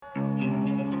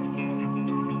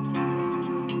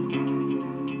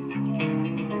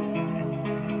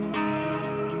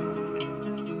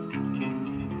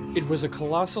It was a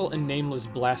colossal and nameless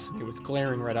blasphemy with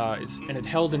glaring red eyes, and it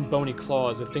held in bony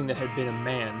claws a thing that had been a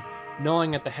man,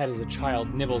 gnawing at the head as a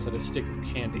child nibbles at a stick of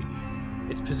candy.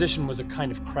 Its position was a kind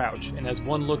of crouch, and as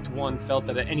one looked, one felt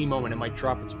that at any moment it might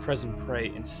drop its present prey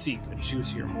and seek a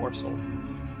juicier morsel.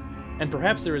 And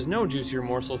perhaps there is no juicier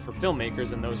morsel for filmmakers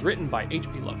than those written by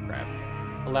H.P.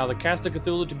 Lovecraft. Allow the cast of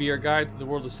Cthulhu to be our guide through the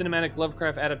world of cinematic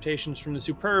Lovecraft adaptations from the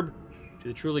superb to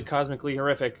the truly cosmically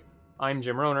horrific. I'm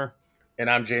Jim Rohner. And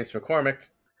I'm James McCormick.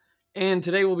 And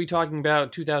today we'll be talking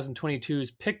about 2022's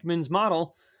Pickman's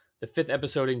Model, the fifth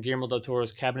episode in Guillermo del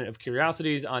Toro's Cabinet of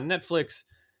Curiosities on Netflix.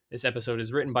 This episode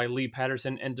is written by Lee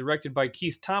Patterson and directed by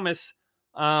Keith Thomas.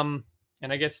 And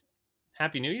I guess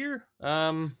Happy New Year,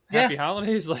 Happy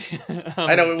Holidays.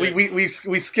 I know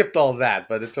we skipped all that,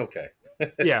 but it's okay.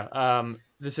 Yeah.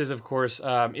 This is, of course,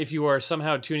 if you are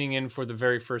somehow tuning in for the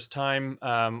very first time,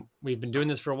 we've been doing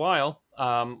this for a while,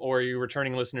 or you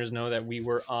returning listeners know that we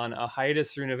were on a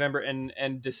hiatus through November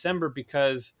and December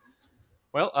because,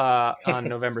 well, on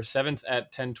November 7th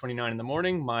at 10:29 in the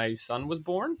morning, my son was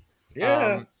born.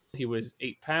 Yeah. He was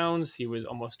 8 pounds. He was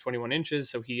almost 21 inches.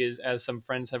 So he is, as some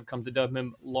friends have come to dub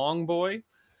him, Long Boy.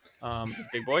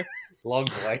 Big boy. Long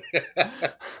Boy.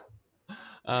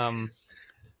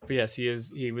 But yes, he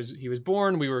was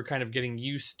born. We were kind of getting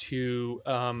used to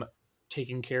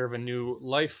taking care of a new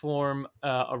life form,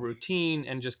 a routine,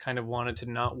 and just kind of wanted to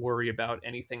not worry about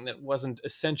anything that wasn't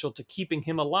essential to keeping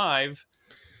him alive.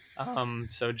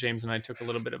 So James and I took a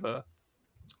little bit of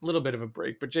a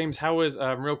break. But James, how was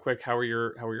real quick? How were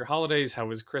your holidays? How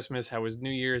was Christmas? How was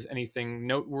New Year's? Anything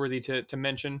noteworthy to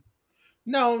mention?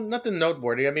 No, nothing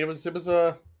noteworthy. I mean, it was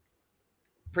a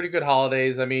pretty good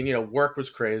holidays. I mean, work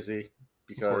was crazy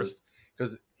because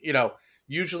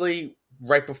usually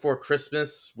right before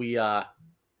Christmas we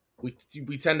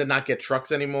tend to not get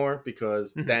trucks anymore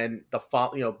because then the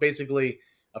fall, basically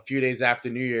a few days after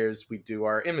New Year's we do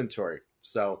our inventory.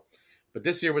 So, but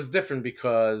this year was different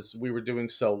because we were doing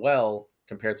so well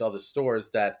compared to other stores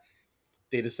that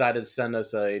they decided to send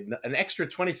us an extra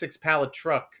 26 pallet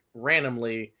truck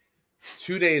randomly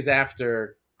 2 days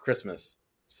after Christmas.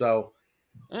 So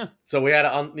we had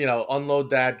to unload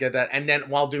that, get that, and then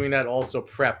while doing that also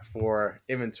prep for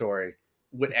inventory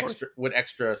with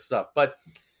extra stuff. But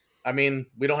I mean,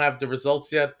 we don't have the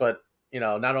results yet, but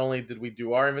not only did we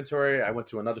do our inventory, I went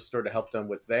to another store to help them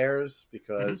with theirs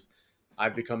because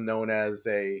I've become known as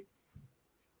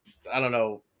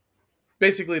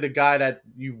basically the guy that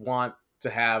you want to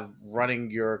have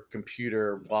running your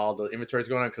computer while the inventory is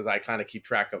going on because I kind of keep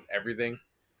track of everything.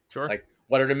 Sure. Like,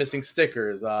 what are the missing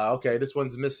stickers? Okay, this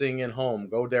one's missing in home.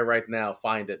 Go there right now.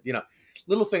 Find it.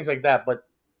 Little things like that, but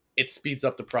it speeds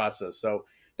up the process. So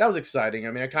that was exciting.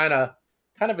 I mean, I kind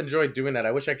of enjoyed doing that.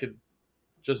 I wish I could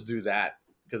just do that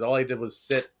because all I did was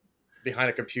sit behind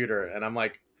a computer, and I'm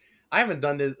like, I haven't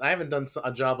done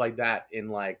a job like that in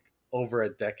like over a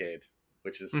decade,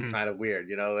 which is kind of weird.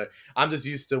 I'm just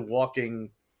used to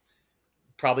walking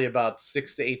probably about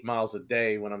 6 to 8 miles a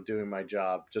day when I'm doing my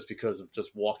job, just because of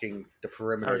just walking the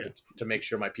perimeter to make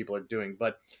sure my people are doing.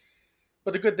 But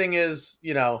the good thing is,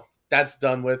 that's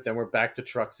done with, and we're back to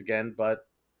trucks again. But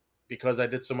because I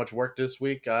did so much work this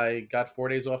week, I got 4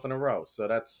 days off in a row. So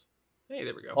that's there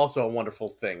we go. Also a wonderful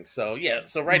thing. So yeah,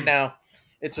 so right now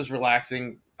it's just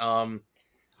relaxing. I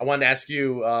wanted to ask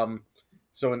you,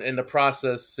 so in the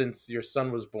process since your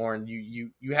son was born,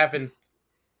 you haven't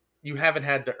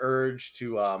had the urge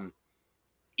to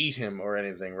eat him or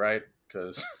anything, right?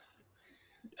 Because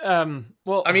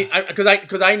well, I mean,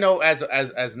 because I know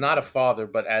as not a father,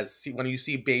 but when you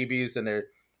see babies and their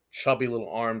chubby little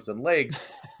arms and legs,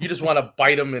 you just want to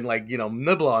bite them and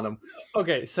nibble on them.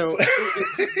 Okay, so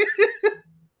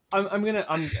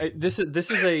this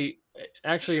is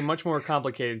actually a much more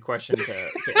complicated question to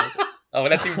answer. Oh,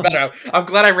 that's even better. I'm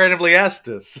glad I randomly asked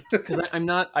this because I'm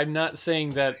not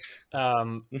saying that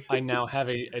I now have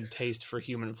a taste for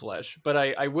human flesh, but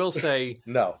I will say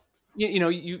no.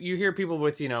 You hear people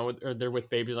with or they're with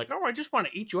babies like, oh, I just want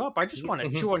to eat you up. I just want to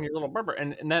chew on your little rubber,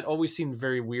 and that always seemed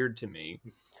very weird to me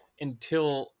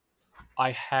until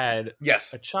I had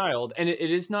a child, and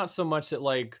it is not so much that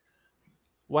like,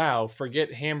 wow,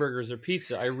 forget hamburgers or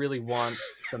pizza. I really want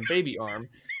some baby arm.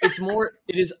 It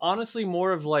is honestly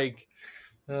more of like,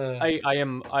 I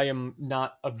am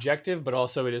not objective, but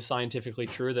also it is scientifically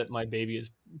true that my baby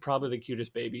is probably the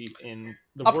cutest baby in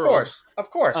the world. Of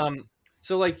course.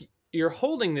 So like you're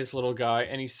holding this little guy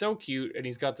and he's so cute and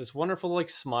he's got this wonderful like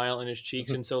smile in his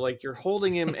cheeks. And so like you're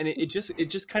holding him and it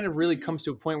just kind of really comes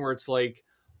to a point where it's like,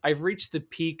 I've reached the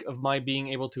peak of my being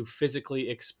able to physically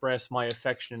express my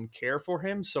affection and care for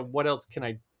him. So what else can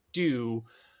I do?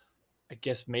 I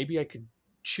guess maybe I could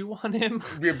chew on him.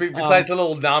 Besides a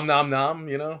little nom nom nom,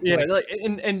 you know, Yeah, like like,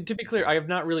 and to be clear, I have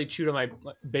not really chewed on my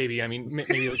baby. I mean,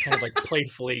 maybe kind of like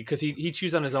playfully, because he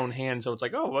chews on his own hand, so it's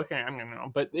like, oh, okay, I'm gonna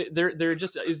know. But there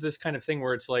just is this kind of thing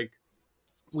where it's like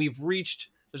we've reached.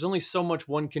 There's only so much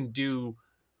one can do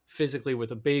physically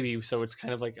with a baby, so it's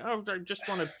kind of like, oh, I just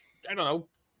want to, I don't know,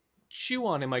 chew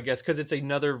on him, I guess, because it's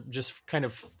another just kind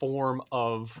of form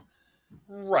of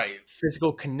right.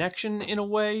 physical connection in a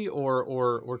way,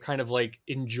 or kind of like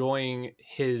enjoying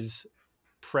his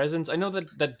presence. I know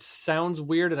that that sounds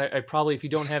weird, and I probably, if you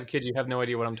don't have kids, you have no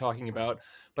idea what I'm talking about.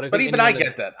 But I But think even I anyone that,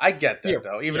 get that. I get yeah, that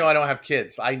though. Even yeah, though I don't have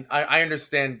kids, I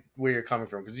understand where you're coming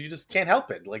from because you just can't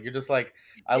help it. Like you're just like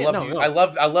I yeah, love no, you. I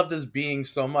no, love this being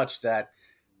so much that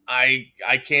I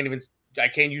can't even I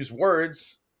can't use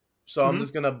words. So I'm hmm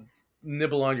just gonna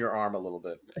nibble on your arm a little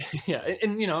bit. yeah,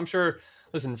 and I'm sure.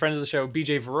 Listen, friends of the show,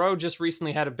 BJ Varro just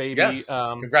recently had a baby. Yes,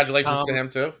 congratulations to Tom, him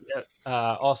too.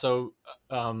 yeah, also,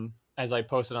 as I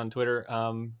posted on Twitter,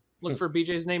 look for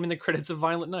BJ's name in the credits of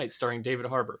Violent Night, starring David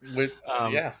Harbour. With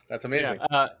Um, yeah, that's yeah, amazing.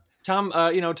 Tom,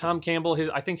 Tom Campbell.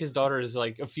 I think his daughter is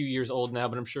like a few years old now,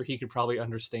 but I'm sure he could probably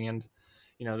understand.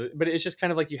 But it's just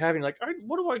kind of like you having like, all right,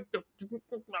 what do I do?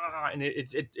 And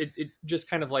it just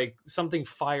kind of like something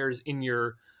fires in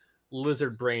your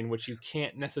lizard brain, which you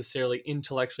can't necessarily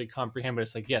intellectually comprehend. But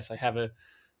it's like, yes, I have a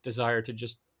desire to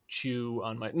just chew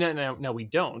on my. No, we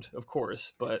don't, of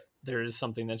course, but there is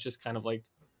something that's just kind of like,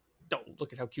 don't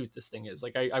look at how cute this thing is.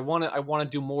 Like I want to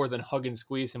do more than hug and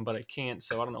squeeze him, but I can't.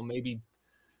 So I don't know, maybe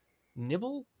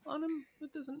nibble on him.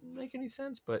 That doesn't make any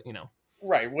sense, but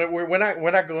Right. We're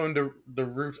not going to the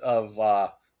root of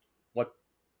what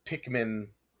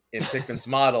Pickman in Pickman's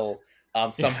model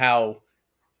yeah, somehow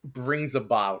brings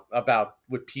about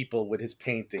with people with his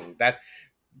painting. That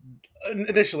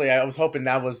initially I was hoping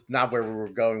that was not where we were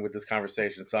going with this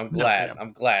conversation. So I'm no, glad. yeah,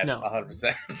 I'm glad no.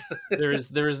 100%. There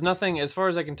is nothing, as far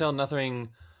as I can tell,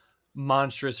 nothing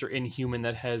monstrous or inhuman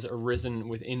that has arisen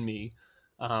within me.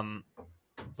 Um,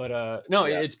 but no,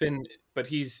 Yeah. it's been. But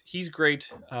he's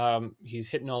great. He's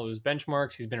hitting all of his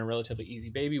benchmarks. He's been a relatively easy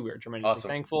baby. We are tremendously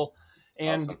Awesome. thankful.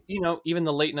 And Awesome. even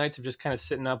the late nights of just kind of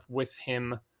sitting up with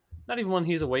him, not even when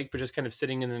he's awake, but just kind of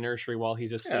sitting in the nursery while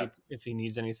he's Yeah. asleep. If he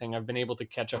needs anything, I've been able to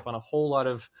catch up on a whole lot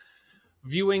of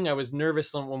viewing. I was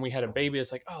nervous when we had a baby.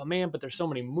 It's like, oh man, but there's so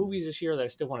many movies this year that I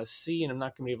still want to see, and I'm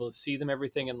not going to be able to see them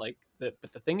everything. And like, but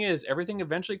the thing is, everything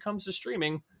eventually comes to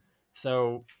streaming.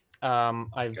 So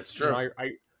I've It's true.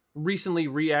 I recently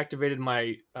reactivated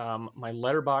my my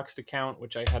Letterboxd account,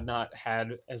 which I had not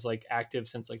had as like active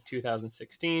since like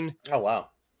 2016. Oh wow.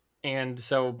 And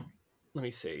so let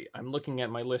me see. I'm looking at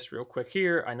my list real quick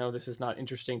here. I know this is not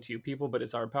interesting to you people, but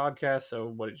it's our podcast. So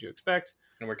what did you expect?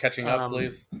 And we're catching up, Um,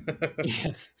 please.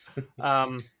 yes.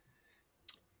 Um,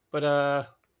 but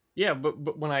yeah.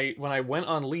 But when I went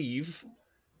on leave,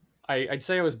 I'd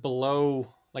say I was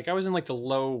below. Like I was in like the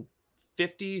low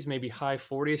 50s, maybe high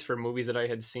 40s for movies that I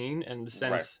had seen, and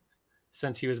Right.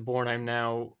 since he was born, I'm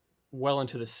now well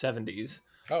into the 70s.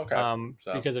 Oh, okay.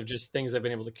 So Because of just things I've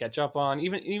been able to catch up on,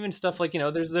 even stuff like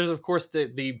there's of course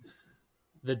the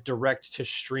direct to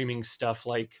streaming stuff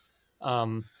like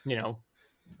um, you know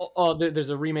there's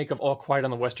a remake of All Quiet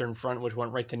on the Western Front, which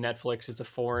went right to Netflix. It's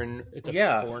a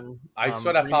yeah, foreign I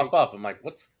saw that pop remake. up. I'm like,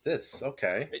 what's this?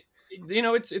 Okay.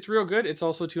 It's real good. It's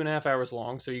also 2.5 hours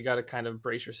long, so you got to kind of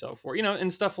brace yourself for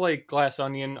and stuff like Glass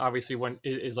Onion. Obviously,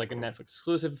 is like a Netflix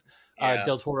exclusive. Yeah.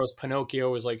 Del Toro's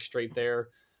Pinocchio is like straight there.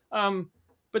 Um,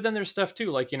 but then there's stuff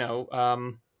too, like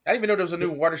I didn't even know there was a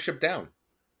new Watership Down.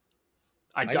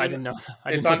 I I didn't. didn't know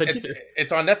I It's didn't know on. that either.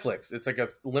 It's on Netflix. It's like a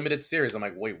limited series. I'm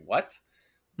like, wait, what?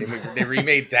 They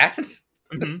remade that?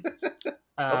 hmm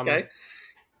Um, Okay.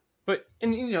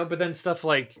 but then stuff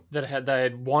like that I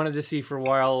had wanted to see for a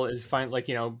while is fine. Like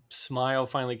Smile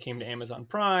finally came to Amazon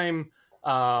Prime.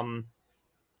 Um,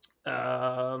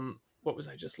 what was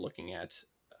I just looking at?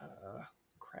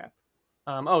 Crap.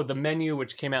 The Menu,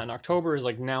 which came out in October, is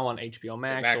like now on HBO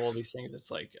Max. So all Max. these things,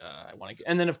 it's like I want to get.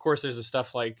 And then of course there's the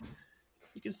stuff like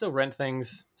you can still rent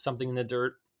things. Something in the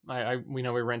Dirt. We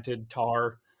know we rented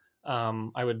Tar.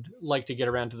 I would like to get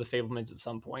around to the Fablemans at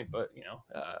some point, but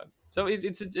so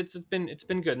it's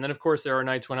been good. And then of course there are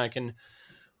nights when I can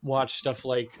watch stuff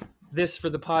like this for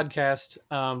the podcast,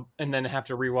 and then have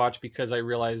to rewatch because I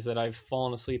realize that I've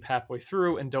fallen asleep halfway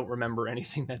through and don't remember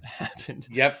anything that happened.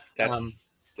 Yep. Um,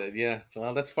 Yeah.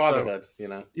 Well, that's so fatherhood. You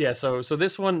know. yeah, so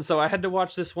this one, so I had to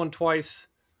watch this one twice,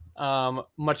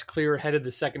 much clearer headed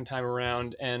the second time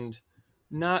around, and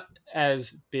not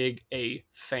as big a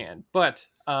fan. But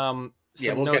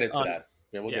Yeah, some we'll get notes into on that.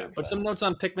 Yeah, we'll get Yeah, into but that. some notes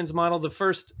on Pickman's model. The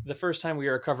first time we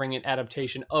are covering an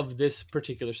adaptation of this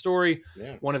particular story,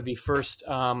 Yeah. one of the first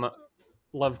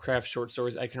Lovecraft short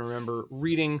stories I can remember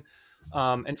reading.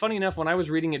 And funny enough, when I was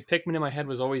reading it, Pickman in my head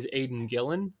was always Aidan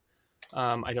Gillen.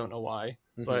 I don't know why,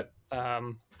 Hmm. but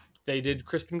they did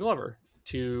Crispin Glover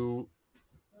to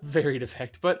varied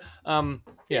effect. But yeah,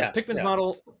 Yeah. Pickman's Yeah.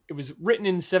 model. It was written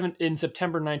in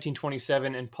September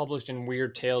 1927 and published in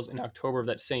Weird Tales in October of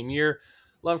that same year.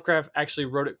 Lovecraft actually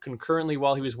wrote it concurrently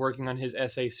while he was working on his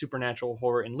essay Supernatural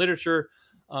Horror in Literature,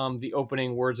 the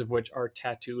opening words of which are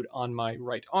tattooed on my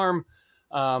right arm.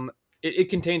 Um,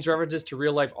 it contains references to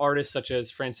real life artists such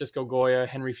as Francisco Goya,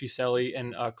 Henry Fuseli,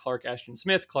 and Clark Ashton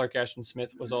Smith. Clark Ashton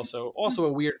Smith was also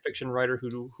a weird fiction writer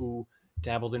who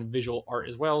dabbled in visual art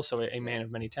as well, so a Yeah. man of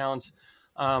many talents.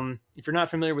 If you're not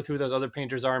familiar with who those other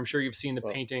painters are, I'm sure you've seen the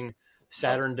Well, painting oh,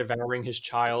 Saturn Devouring His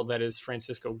Child, that is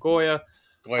Francisco Goya.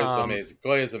 Goya's Um, amazing.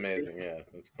 Goya's amazing. Yeah,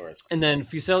 of course. and then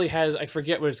Fuseli has, I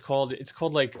forget what it's called. It's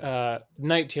called like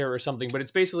Night Terror or something, but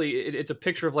it's basically it's a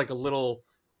picture of like a little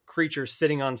creature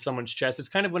sitting on someone's chest. It's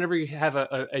kind of whenever you have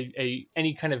a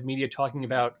any kind of media talking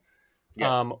about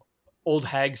Yes. um, old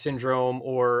hag syndrome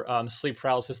or sleep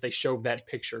paralysis, they show that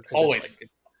picture because it's like Always.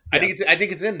 it's yeah. I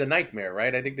think it's in the Nightmare,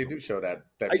 right? I think they do show that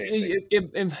painting.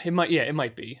 It might, yeah, it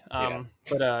might be. Yeah.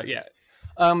 But yeah.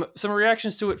 Some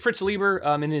reactions to it. Fritz Lieber,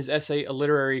 in his essay "A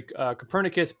Literary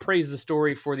Copernicus," praised the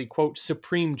story for the quote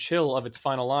supreme chill of its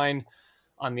final line.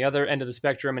 On the other end of the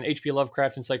spectrum, an H.P.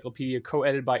 Lovecraft encyclopedia,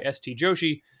 co-edited by S.T.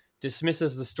 Joshi,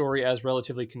 dismisses the story as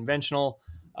relatively conventional.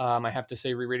 I have to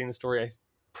say, rereading the story, I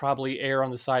probably err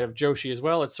on the side of Joshi as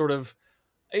well. It's sort of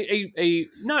a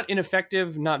not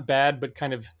ineffective, not bad, but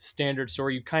kind of standard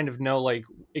story. You kind of know like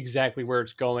exactly where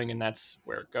it's going, and that's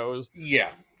where it goes.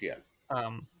 Yeah. Yeah.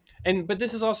 Um, but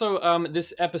this is also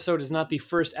this episode is not the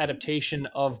first adaptation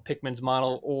of Pickman's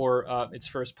model or its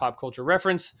first pop culture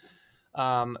reference.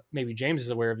 Maybe James is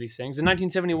aware of these things. In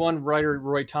 1971, writer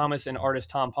Roy Thomas and artist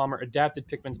Tom Palmer adapted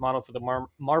Pickman's model for the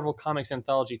Marvel Comics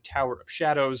anthology Tower of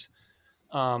Shadows.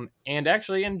 And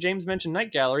actually, and James mentioned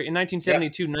Night Gallery. In Yeah.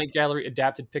 1972, Night Gallery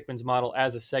adapted Pickman's model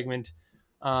as a segment.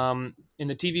 In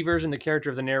the TV version, the character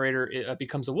of the narrator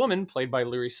becomes a woman, played by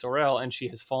Lyri Sorel, and she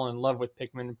has fallen in love with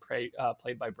Pickman, played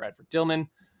by Bradford Dillman.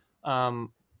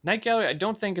 Um, Night Gallery, I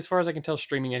don't think, as far as I can tell,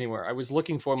 streaming anywhere. I was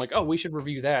looking for, I'm like, oh, we should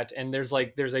review that. And there's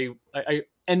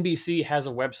NBC has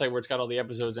a website where it's got all the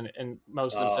episodes, and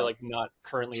most of them say Uh, like not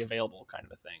currently available, kind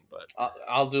of a thing. But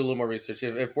I'll do a little more research.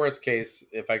 If worst case,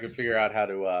 if I could figure out how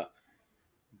to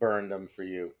burn them for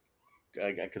you,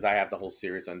 because I have the whole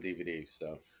series on DVD.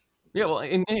 So yeah, well,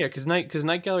 and yeah, because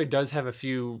Night Gallery does have a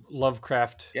few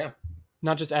Lovecraft, yeah.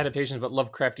 not just adaptations, but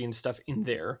Lovecraftian stuff in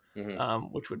there, Hmm.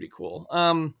 which would be cool.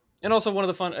 And also one of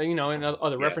the fun, and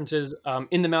other Yeah. references.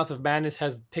 In the Mouth of Madness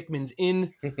has Pickman's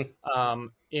Inn.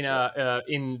 Yeah.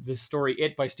 In the story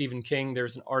It by Stephen King,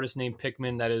 there's an artist named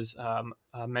Pickman that is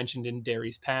mentioned in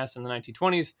Derry's Past in the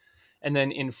 1920s, and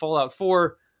then in Fallout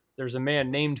 4. There's a man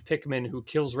named Pickman who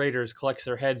kills raiders, collects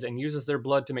their heads, and uses their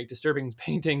blood to make disturbing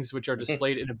paintings, which are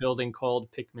displayed in a building called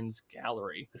Pickman's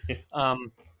Gallery.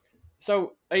 Um,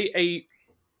 so a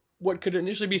what could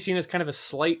initially be seen as kind of a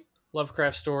slight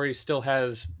Lovecraft story still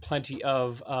has plenty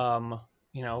of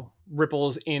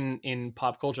ripples in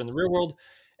pop culture in the real world,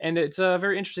 and it's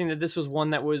very interesting that this was one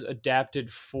that was adapted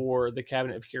for the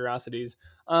Cabinet of Curiosities.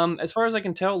 As far as I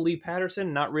can tell, Lee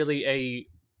Patterson, not really a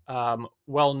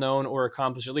well known or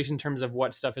accomplished, at least in terms of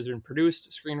what stuff has been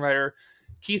produced, screenwriter.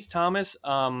 Keith Thomas,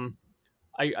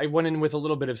 I went in with a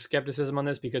little bit of skepticism on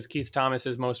this because Keith Thomas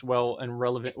is most well and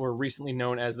relevant or recently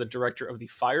known as the director of the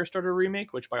Firestarter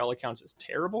remake, which by all accounts is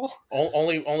terrible.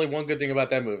 Only one good thing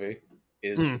about that movie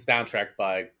is the soundtrack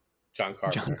by John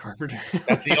John Carpenter. Carpenter.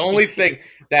 That's the only thing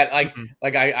that Mhm.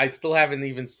 I still haven't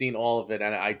even seen all of it,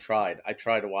 and I tried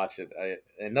to watch it,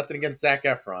 and nothing against Zac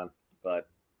Efron, but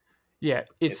Yeah,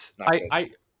 it's not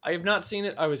good. I have not seen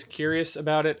it. I was curious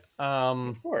about it.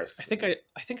 Of course, I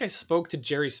think I spoke to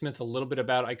Jerry Smith a little bit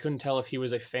about it. I couldn't tell if he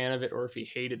was a fan of it or if he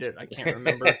hated it. I can't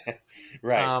remember.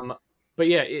 right? Um, but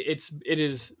yeah, it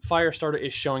is Firestarter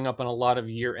is showing up on a lot of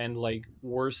year end like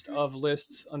worst of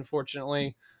lists,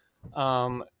 unfortunately.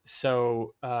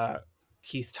 So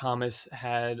Keith Thomas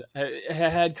had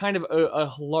kind of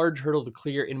a large hurdle to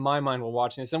clear in my mind while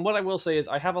watching this. And what I will say is,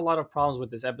 I have a lot of problems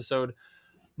with this episode.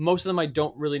 Most of them I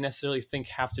don't really necessarily think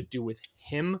have to do with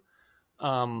him. Yeah,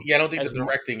 I don't think the As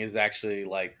directing is actually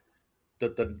like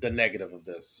the negative of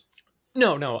this.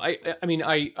 no, I mean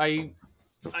I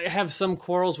have some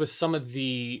quarrels with some of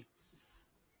the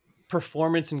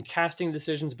performance and casting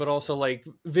decisions, but also like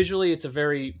visually, it's a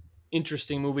very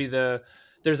interesting movie.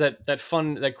 there's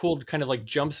that cool kind of like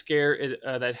jump scare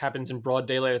that happens in broad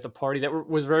daylight at the party that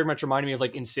was very much reminding me of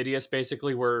like Insidious,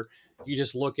 basically, where you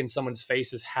just look and someone's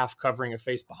face is half covering a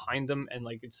face behind them, and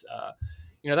like it's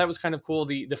that was kind of cool.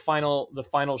 The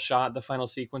final shot, the final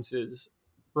sequence is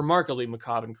remarkably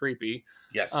macabre and creepy.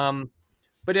 Yes. Um,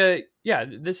 but yeah,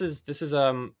 this is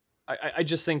I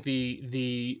just think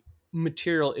the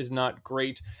material is not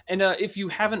great. And if you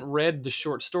haven't read the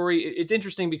short story, it's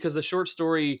interesting because the short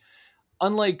story,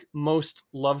 unlike most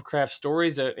Lovecraft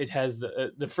stories, it has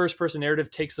the first person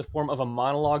narrative takes the form of a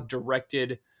monologue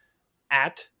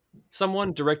at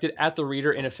directed at the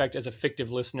reader, in effect as a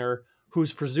fictive listener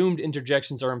whose presumed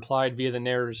interjections are implied via the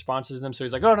narrator's responses to them. So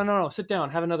he's like, "Oh, no, sit down,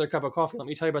 have another cup of coffee. Let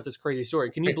me tell you about this crazy story.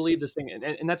 Can you believe this thing?"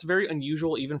 And that's very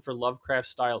unusual even for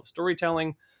Lovecraft's style of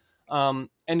storytelling, and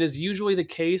is usually the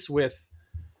case with.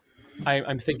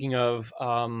 I'm thinking of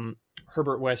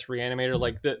Herbert West Reanimator.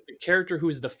 Like the character who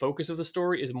is the focus of the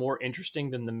story is more interesting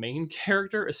than the main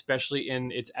character, especially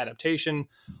in its adaptation.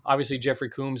 Obviously, Jeffrey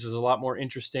Combs is a lot more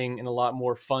interesting and a lot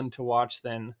more fun to watch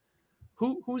than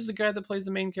who's the guy that plays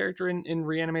the main character in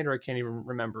Reanimator? I can't even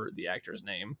remember the actor's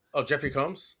name. Oh, Jeffrey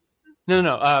Combs.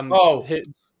 No.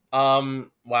 Oh,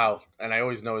 wow. And I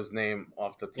always know his name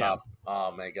off the Yeah, top.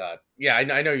 Oh my god. Yeah,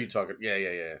 I know you talking. Yeah.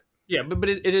 yeah, but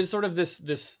it is sort of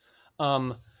this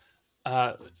um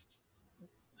uh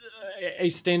a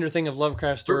standard thing of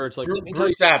Lovecraft story. It's like, let me tell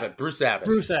you. Bruce Abbott. Bruce Abbott.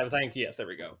 Bruce Abbott, thank you. Yes, there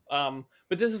we go.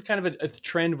 But this is kind of a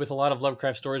trend with a lot of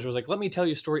Lovecraft stories where it's like, let me tell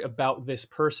you a story about this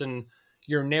person.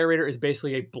 Your narrator is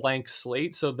basically a blank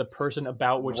slate. So the person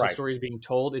about which the Right. story is being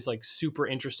told is like super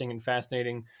interesting and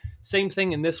fascinating. Same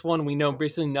thing in this one. We know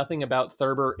basically nothing about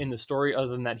Thurber in the story other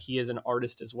than that he is an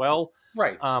artist as well.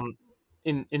 Right.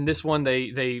 In this one,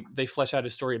 they flesh out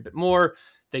his story a bit more.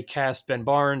 They cast Ben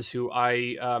Barnes, who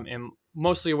I am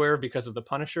mostly aware of because of the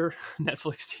Punisher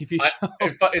Netflix TV show.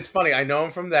 It's funny. I know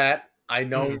him from that. I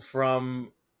know him Mhm.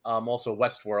 from also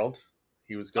Westworld.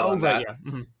 He was good Oh, on right, that,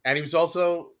 yeah. Mhm. and he was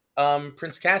also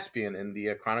Prince Caspian in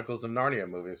the Chronicles of Narnia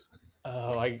movies.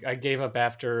 Oh, I gave up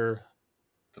after,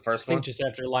 The I first think one. just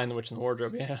after Lion, the Witch, and the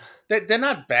Wardrobe. Yeah. They're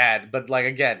not bad, but like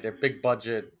again, they're big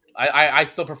budget. I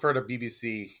still prefer the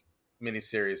BBC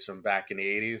miniseries from back in the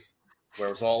 '80s, where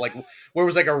it was all like where it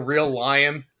was like a real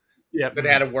lion Yep. that they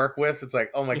had to work with. It's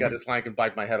like, oh my god, Mhm. this lion can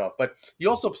bite my head off. But he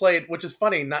also played, which is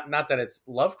funny, not that it's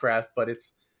Lovecraft, but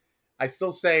it's I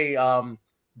still say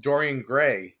Dorian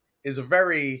Gray is a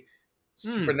very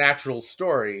Mm. supernatural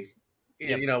story,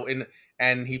 Yep. in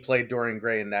and he played Dorian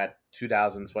Gray in that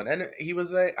 2000s one, and he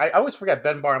was I always forget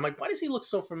Ben Barr. I'm like, why does he look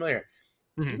so familiar?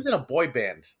 He Mhm. was in a boy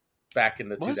band back in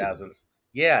the Was he? 2000s.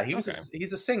 Yeah, Okay.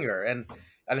 he's a singer and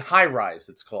High Rise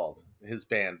it's called. His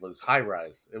band was High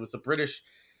Rise. It was a British.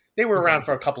 They were Okay. around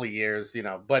for a couple of years,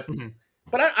 Mhm.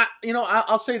 but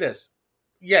I'll say this.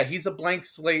 Yeah, he's a blank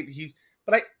slate.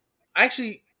 But I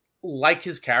actually like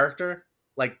his character,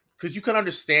 like because you can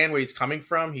understand where he's coming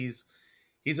from. He's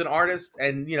an artist,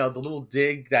 and the little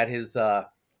dig that his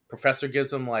professor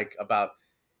gives him, like about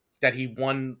that he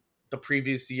won the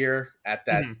previous year at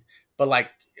that, Mhm. but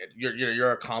like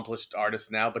you're an accomplished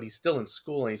artist now, but he's still in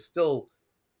school and he's still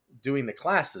doing the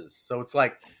classes. So it's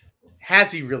like,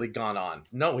 has he really gone on?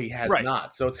 No, he has Right.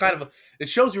 not. So it's kind of it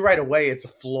shows you right away it's a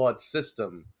flawed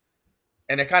system,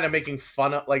 and they're kind of making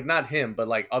fun of, like, not him, but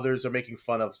like others are making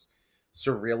fun of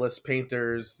surrealist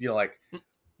painters.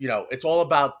 It's all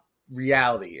about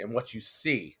reality and what you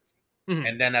see, Mhm.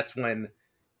 and then that's when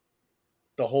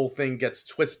the whole thing gets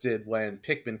twisted when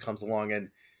Pickman comes along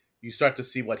and you start to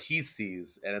see what he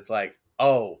sees, and it's like,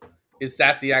 oh, is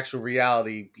that the actual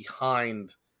reality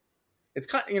behind? It's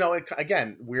kind,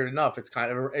 again, weird enough. It's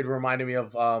kind of it reminded me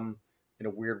of in a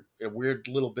weird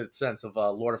little bit sense of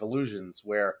Lord of Illusions,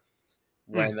 where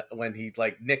Mhm. when he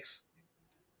like Nyx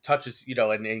touches,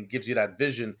 and gives you that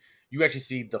vision, you actually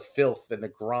see the filth and the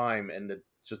grime and the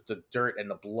just the dirt and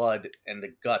the blood and the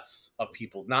guts of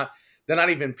people. They're not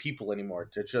even people anymore.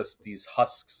 They're just these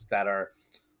husks that are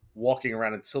walking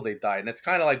around until they die. And it's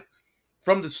kind of like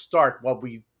from the start,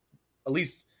 at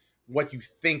least what you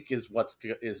think is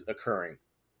is occurring,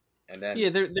 and then Yeah,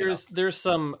 you know, there's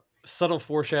some subtle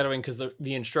foreshadowing because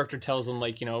the instructor tells them,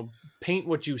 like, paint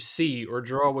what you see or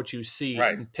draw what you see,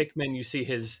 right? and Pickman, you see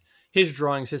his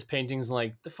drawings, his paintings,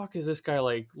 like, the fuck is this guy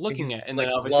like looking He's at? And then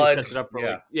like obviously blood, sets it up for,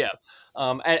 yeah, like, yeah,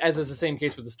 as is the same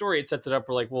case with the story, it sets it up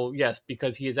for, like, well, yes,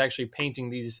 because he is actually painting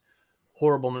these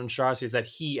horrible monstrosities that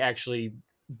he actually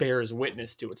bears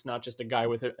witness to. It's not just a guy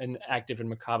with an active and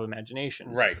macabre imagination.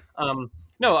 right, Um,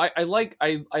 no, I like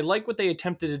what they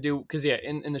attempted to do because, yeah,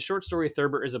 in the short story,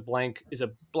 Thurber is a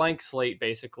blank slate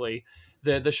basically.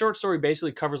 The short story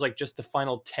basically covers like just the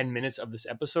final 10 minutes of this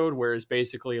episode, where it's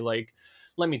basically like,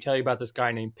 let me tell you about this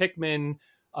guy named Pickman.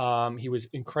 He was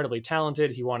incredibly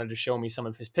talented. He wanted to show me some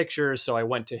of his pictures, so I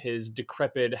went to his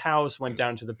decrepit house, went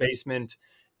down to the basement,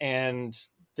 and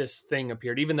this thing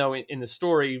appeared. Even though in the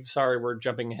story, sorry, we're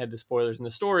jumping ahead to spoilers. In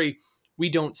the story, we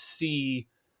don't see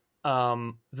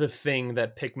the thing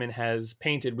that Pickman has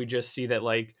painted. We just see that,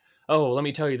 like, oh, let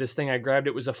me tell you, this thing I grabbed,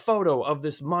 it was a photo of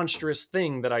this monstrous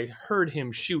thing that I heard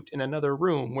him shoot in another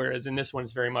room. Whereas in this one,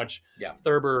 it's very much Yeah.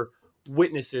 Thurber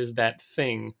witnesses that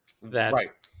thing that Right.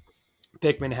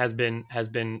 Pickman has been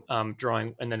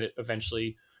drawing, and then it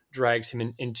eventually drags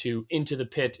him into the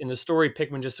pit. In the story,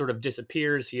 Pickman just sort of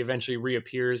disappears. He eventually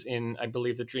reappears in, I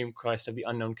believe, the Dream Quest of the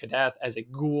Unknown Kadath as a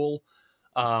ghoul.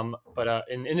 But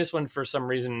in this one, for some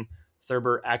reason,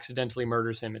 Thurber accidentally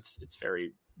murders him. It's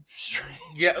very strange.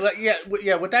 Yeah.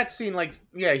 With that scene, like,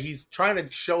 yeah, he's trying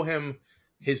to show him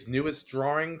his newest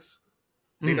drawings.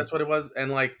 I think Mm, that's what it was,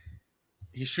 and like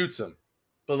he shoots him.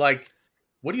 But like,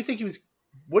 what do you think he was?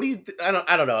 What do you? I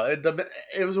don't know.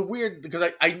 It was a weird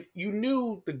because you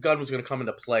knew the gun was going to come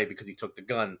into play because he took the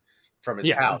gun from his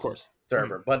yeah, of house, course. Mm,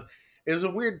 Thurber. But it was a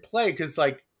weird play because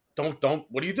like, don't.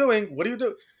 What are you doing? What do you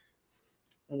do?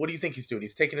 What do you think he's doing?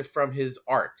 He's taking it from his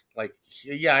art. Like,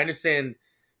 yeah, I understand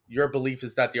your belief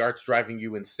is that the art's driving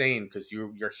you insane because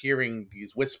you're hearing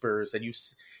these whispers and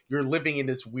you're living in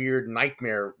this weird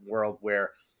nightmare world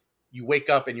where you wake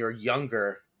up and you're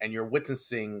younger and you're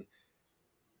witnessing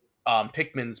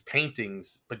Pickman's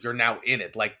paintings, but you're now in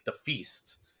it, like the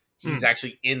feast. He's mm,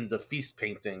 actually in the feast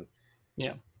painting,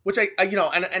 yeah. which I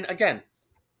and again,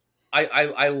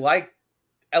 I like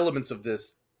elements of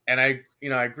this, and I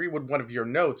agree with one of your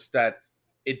notes that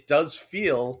it does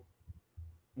feel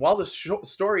while the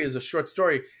story is a short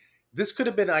story, this could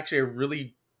have been actually a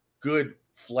really good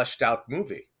fleshed out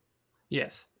movie.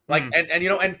 Yes. Like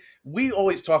Mm, and we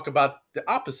always talk about the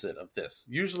opposite of this.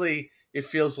 Usually it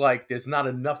feels like there's not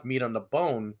enough meat on the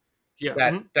bone yeah.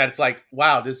 that Mm, it's like,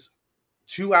 wow, this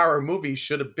 2 hour movie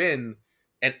should have been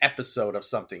an episode of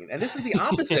something. And this is the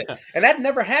opposite. yeah. And that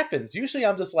never happens. Usually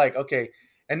I'm just like, okay,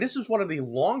 and this is one of the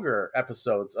longer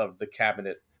episodes of the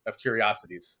Cabinet of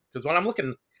Curiosities. Because when I'm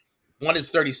looking, one is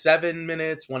 37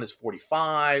 minutes, one is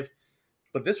 45,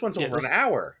 but this one's Yeah. over an This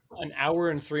hour. an hour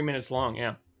and 3 minutes long.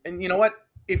 Yeah. And you know what?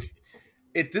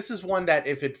 If this is one that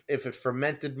if it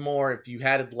fermented more, if you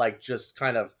had it like just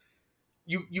kind of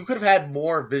you could have had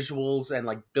more visuals and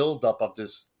like build up of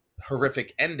this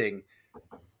horrific ending.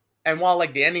 And while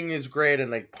like the ending is great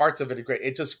and like parts of it are great,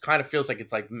 it just kind of feels like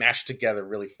it's like mashed together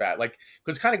really fast. Like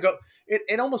because kind of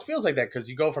it almost feels like that because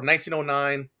you go from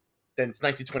 1909, then it's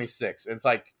 1926, and it's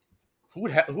like who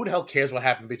the hell cares what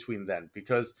happened between then?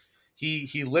 Because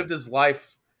he lived his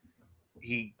life.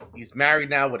 He's married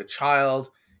now with a child.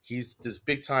 He's this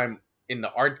big time in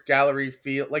the art gallery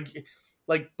field.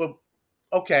 But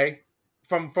okay,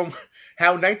 from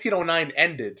how 1909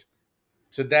 ended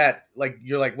to that, like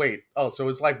you're like, wait, oh, so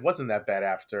his life wasn't that bad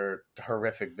after the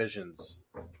horrific visions,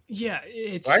 Yeah.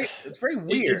 It's right? It's very it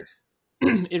weird.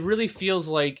 it really feels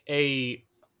like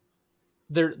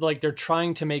they're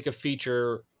trying to make a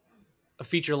feature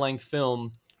length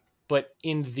film, but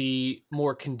in the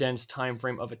more condensed time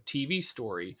frame of a TV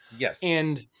story. Yes,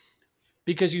 And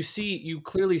because you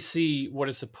clearly see what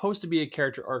is supposed to be a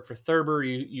character arc for Thurber.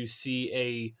 You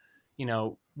see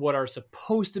what are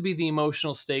supposed to be the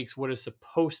emotional stakes, what is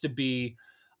supposed to be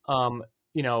um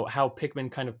how Pickman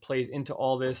kind of plays into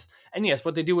all this. And yes,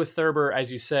 what they do with Thurber,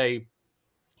 as you say,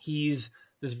 he's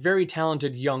this very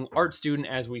talented young art student,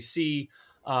 as we see.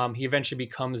 He eventually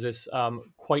becomes this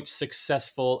quite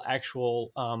successful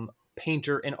actual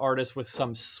painter and artist with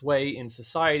some sway in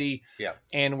society. yeah,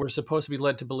 And we're supposed to be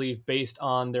led to believe, based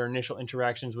on their initial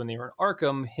interactions when they were in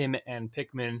Arkham, him and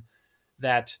Pickman,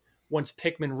 that once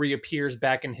Pickman reappears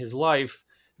back in his life,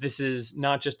 this is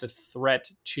not just a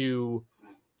threat to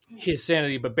his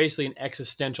sanity, but basically an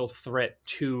existential threat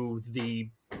to the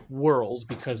world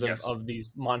because yes, of these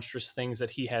monstrous things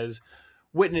that he has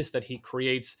witnessed, that he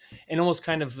creates. And almost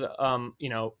kind of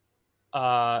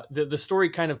the story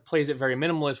kind of plays it very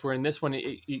minimalist, where in this one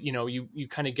you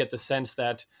kind of get the sense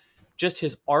that just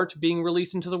his art being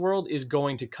released into the world is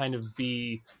going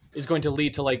to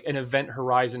lead to like an Event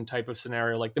Horizon type of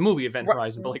scenario, like the movie Event right.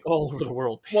 Horizon, but like all over the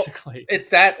world, Well, basically. it's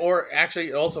that, or actually,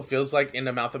 it also feels like in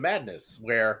the Mouth of Madness,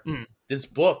 where Mm,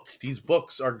 these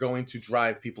books are going to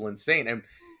drive people insane, and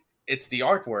it's the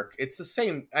artwork. It's the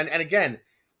same, and again,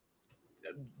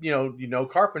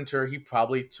 Carpenter, he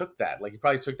probably took that. Like he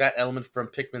probably took that element from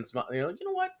Pickman's. You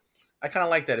know what? I kind of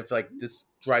like that. If like this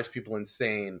drives people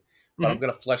insane, but I'm mhm.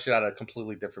 gonna flesh it out a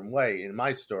completely different way in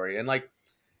my story. And like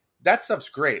that stuff's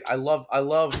great. I love,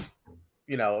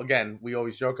 again, we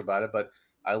always joke about it, but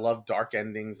I love dark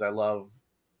endings. I love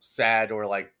sad or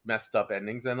like messed up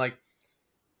endings, and like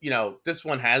this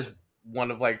one has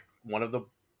one of the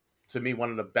to me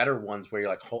one of the better ones where you're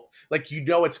like, like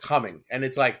it's coming, and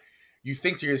it's like you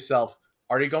think to yourself,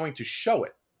 are they going to show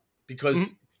it?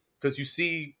 Because Mhm. you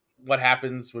see what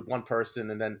happens with one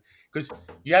person, and then because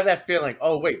you have that feeling,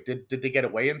 oh wait, did they get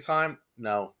away in time?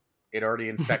 No, it already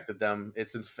infected them.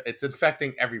 It's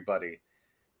infecting everybody.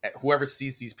 Whoever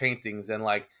sees these paintings, and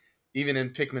like even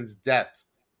in Pickman's death,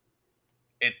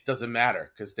 it doesn't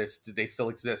matter because they still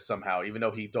exist somehow, even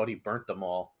though he thought he burnt them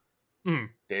all. Mhm.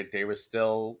 They were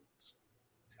still.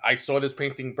 I saw this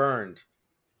painting burned.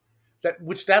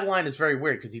 That line is very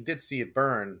weird because he did see it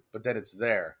burn, but then it's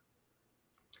there.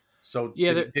 So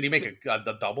Yeah, did he make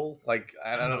a double? Like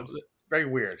I I don't don't know. know. It's very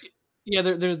weird. Yeah,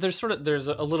 there's sort of there's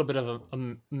a little bit of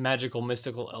a magical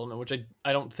mystical element which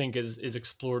I don't think is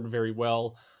explored very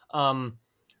well. Um,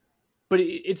 but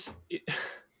this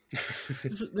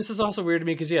is also weird to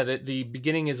me because yeah, the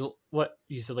beginning is what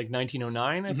you said, like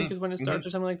 1909, I think Hmm. is when it Hmm. starts or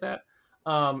something like that.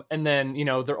 And then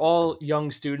they're all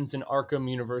young students in Arkham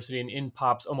University, and in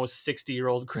pops almost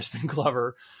 60-year-old Crispin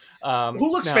Glover.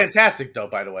 Who looks Now, fantastic though,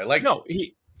 by the way. Like no,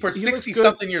 for he looks 60 good.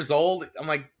 something years old, I'm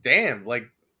like, damn.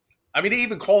 Like I mean, they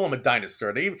even call him a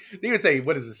dinosaur. They even say,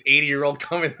 "What is this 80-year-old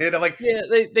coming in?" I'm like, Yeah,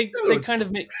 they dude. kind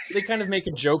of make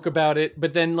a joke about it,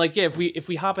 but then like yeah, if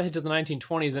we hop ahead to the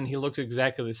 1920s, then he looks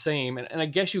exactly the same, and I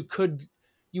guess you could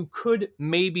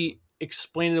maybe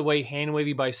explain it away hand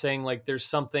wavy by saying like there's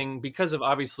something because of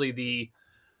obviously the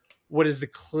what is the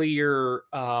clear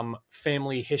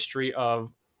family history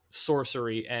of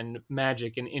sorcery and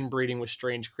magic and inbreeding with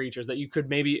strange creatures that you could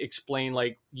maybe explain,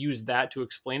 like use that to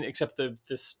explain it, except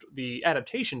the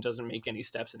adaptation doesn't make any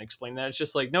steps in explaining that. It's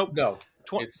just like nope, No,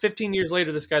 it's 15 years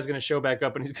later this guy's going to show back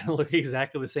up and he's going to look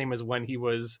exactly the same as when he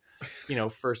was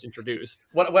first introduced.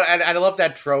 what I love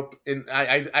that trope, and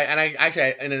I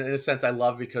actually in a sense I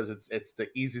love because it's the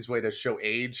easiest way to show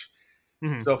age.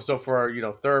 Mhm. So for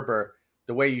Thurber,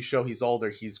 the way you show he's older,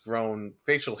 he's grown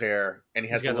facial hair and he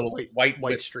He's has a got the little white white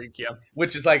white wisp, streak, yeah.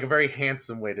 which is like a very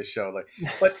handsome way to show like.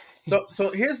 But so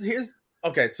here's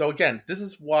okay. So again, this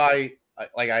is why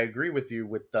I agree with you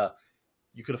with the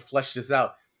you could have fleshed this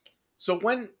out. So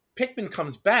when Pickman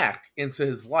comes back into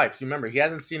his life, you remember he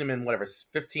hasn't seen him in whatever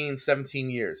 15, 17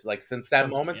 years. Like since that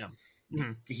Something, moment, yeah.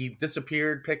 Mhm. he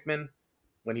disappeared. Pickman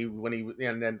when he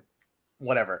and then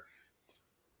whatever.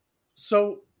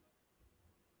 So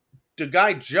the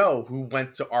guy Joe who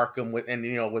went to Arkham with and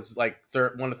was like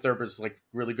one of Thurber's like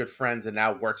really good friends and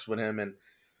now works with him, and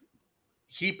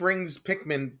he brings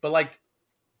Pickman, but like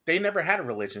they never had a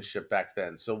relationship back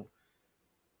then, so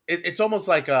it's almost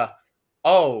like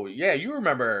oh yeah, you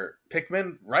remember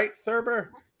Pickman, right,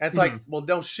 Thurber? And it's like, Mhm. well,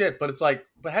 no shit, but it's like,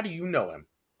 but how do you know him?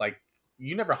 Like,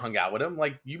 you never hung out with him.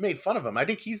 Like, you made fun of him. I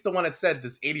think he's the one that said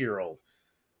this 80-year-old,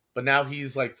 but now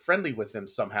he's like friendly with him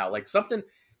somehow. Like something,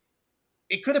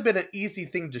 it could have been an easy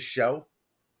thing to show,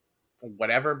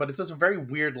 whatever, but it's just a very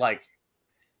weird. Like,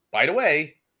 by the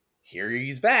way, here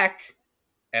he's back,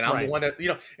 and I'm the Right. one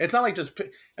that It's not like just.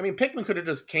 I mean, Pickman could have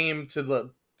just came to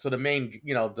the main,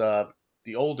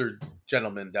 the older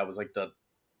gentleman that was like the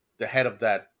head of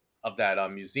that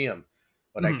museum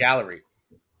or that Mhm. gallery.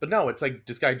 But no, it's like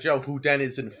this guy Joe, who then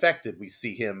is infected. We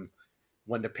see him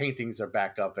when the paintings are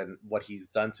back up and what he's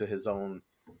done to his own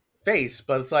face.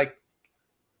 But it's like,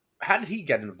 how did he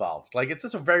get involved? Like, it's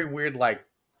just a very weird. Like,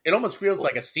 it almost feels Well,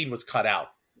 like a scene was cut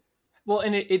out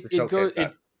and to it goes showcase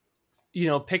that.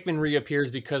 Pickman reappears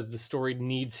because the story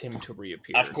needs him to Of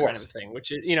reappear, kind of a course, thing,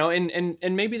 which is,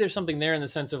 and maybe there's something there in the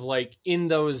sense of like in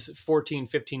those 14,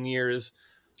 15 years,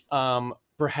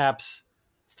 perhaps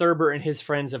Thurber and his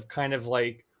friends have kind of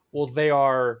like, well, they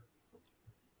are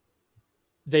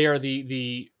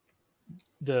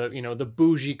the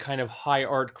bougie kind of high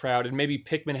art crowd, and maybe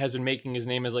Pickman has been making his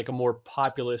name as like a more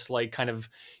populist, like kind of,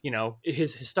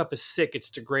 his stuff is sick, it's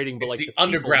degrading, but it's like the the people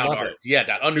underground love art. it. Yeah,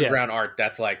 that Yeah. underground art.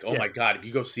 That's like, oh Yeah. my god, if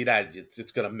you go see that,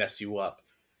 it's gonna mess you up.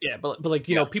 Yeah, but like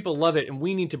Yeah, people love it, and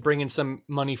we need to bring in some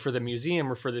money for the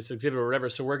museum or for this exhibit or whatever.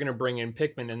 So we're going to bring in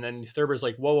Pickman, and then Thurber's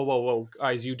like, "Whoa, whoa, whoa, whoa,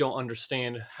 guys! You don't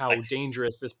understand how like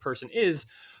dangerous this person is."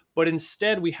 But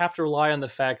instead, we have to rely on the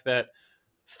fact that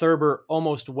Thurber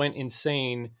almost went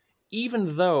insane,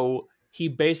 even though he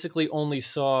basically only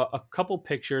saw a couple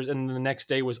pictures, and the next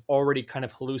day was already kind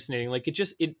of hallucinating. Like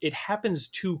it happens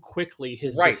too quickly.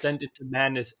 His right. descent into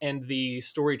madness and the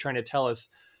story trying to tell us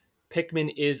Pickman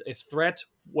is a threat.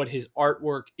 What his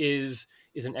artwork is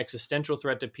an existential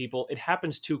threat to people. It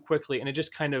happens too quickly, and it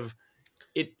just kind of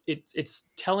it's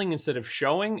telling instead of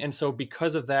showing, and so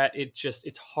because of that,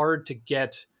 it's hard to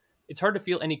get. It's hard to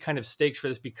feel any kind of stakes for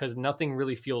this because nothing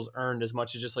really feels earned as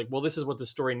much as just like, well, this is what the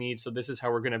story needs, so this is how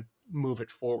we're going to move it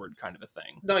forward, kind of a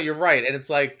thing. No, you're right, and it's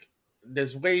like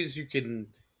there's ways you can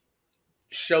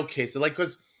showcase it, like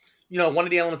because one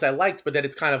of the elements I liked, but then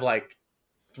it's kind of like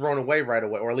thrown away right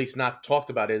away, or at least not talked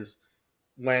about, is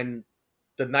when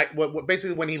the night what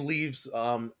basically when he leaves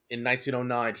in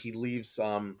 1909, he leaves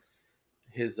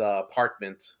his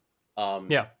um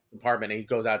Yeah. apartment, and he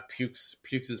goes out, pukes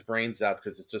his brains out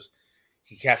because it's just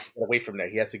he has to get away from there.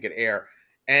 He has to get air,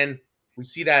 and we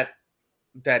see that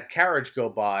carriage go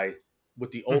by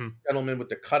with the old Hmm. gentleman with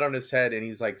the cut on his head, and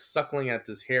he's like suckling at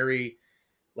this hairy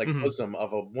like Hmm. bosom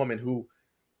of a woman who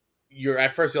you're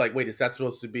at first you're like, wait, is that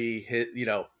supposed to be his?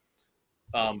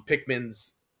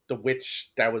 Pickman's the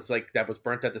witch that was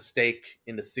burnt at the stake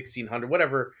in the 1600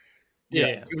 whatever.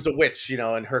 Yeah. She was a witch,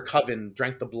 and her coven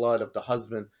drank the blood of the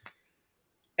husband.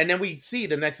 And then we see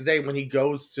the next day when he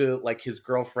goes to like his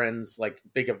girlfriend's like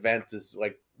big event, this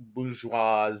like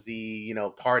bourgeoisie,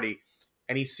 party,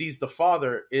 and he sees the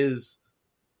father is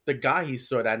the guy he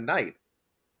saw that night.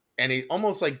 And he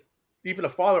almost like even the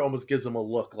father almost gives him a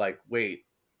look like, wait,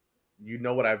 you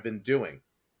know what I've been doing.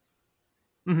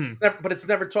 Hmm. But it's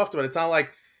never talked about. It's not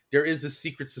like there is a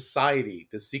secret society,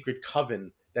 this secret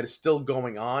coven that is still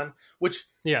going on. Which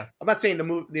Yeah. I'm not saying the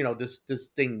move, this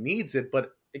thing needs it,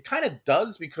 but it kind of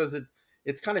does because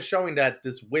it's kind of showing that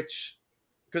this witch,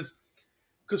 because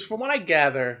from what I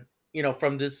gather,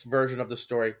 from this version of the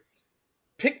story,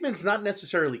 Pickman's not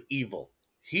necessarily evil.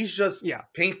 He's just Yeah.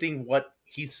 painting what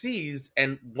he sees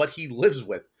and what he lives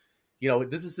with.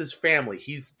 This is his family.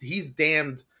 He's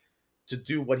damned to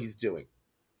do what he's doing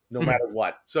no Hmm. matter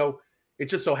what. So it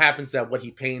just so happens that what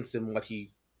he paints and what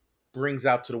he brings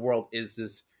out to the world is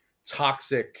this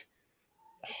toxic,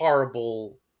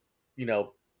 horrible, you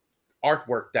know,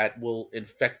 artwork that will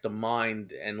infect the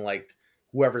mind, and like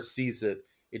whoever sees it,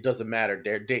 it doesn't matter.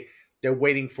 They're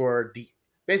waiting for the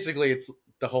basically it's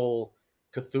the whole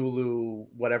Cthulhu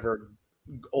whatever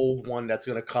old one that's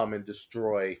going to come and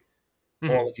destroy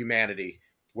all Hmm. of humanity.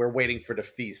 We're waiting for the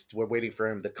feast. We're waiting for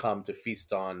him to come to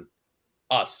feast on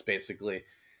us, basically.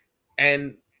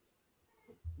 And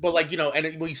but like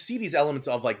and we see these elements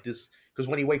of like this because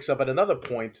when he wakes up at another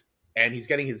point and he's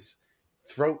getting his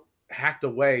throat hacked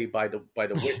away by the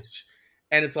witch,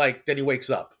 and it's like then he wakes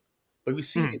up, but we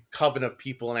see this Hmm. coven of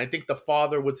people, and I think the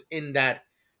father was in that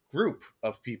group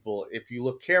of people if you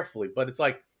look carefully, but it's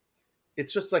like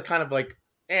it's just like kind of like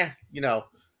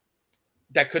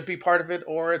that could be part of it,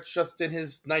 or it's just in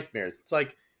his nightmares. It's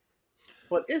like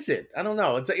what is it? I don't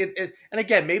know. And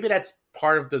again, maybe that's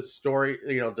part of the story.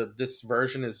 This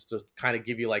version is to kind of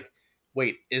give you like,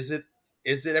 wait, is it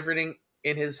everything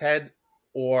in his head,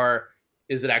 or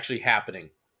is it actually happening?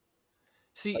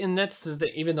 See, and that's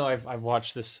even though I've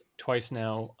watched this twice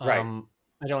now, Right.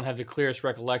 I don't have the clearest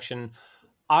recollection.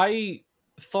 I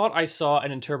thought I saw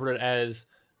and interpreted it as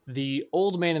the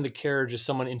old man in the carriage is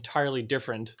someone entirely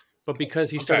different, but because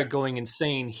he Okay. started going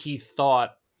insane, he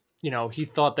thought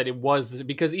that it was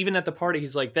because even at the party,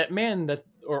 he's like that man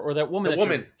or that woman The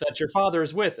woman, that your father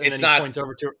is with, and it's then he not. points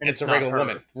over to her, and It's it's a not regular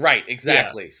woman. her. Right. Yeah,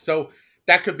 Exactly. So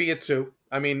that could be it too.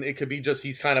 I mean, it could be just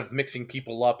he's kind of mixing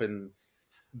people up and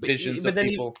visions but of then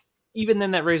people. even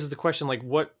then that raises the question like,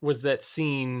 what was that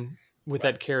scene with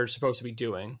that carriage supposed to be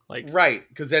doing? Like, Right.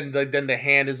 Because then the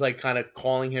hand is like kind of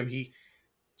calling him. He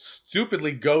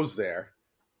stupidly goes there.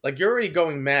 Like you're already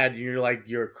going mad.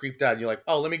 You're creeped out. You're like,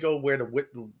 oh, let me go where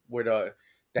the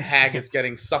hag is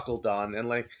getting suckled on, and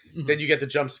like then Mhm. you get the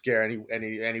jump scare,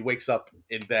 and he wakes up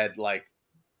in bed like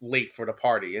late for the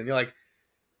party, and you're like,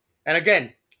 and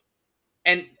again,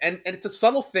 and it's a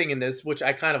subtle thing in this, which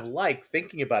I kind of like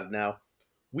thinking about it now.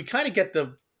 We kind of get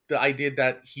the idea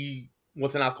that he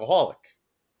was an alcoholic,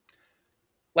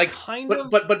 like, Kind but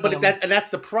of. but but but that and that's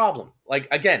the problem. Like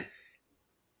again,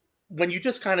 when you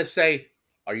just kind of say,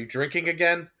 "Are you drinking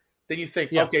again?" Then you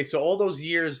think, Yeah. okay, so all those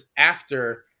years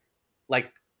after,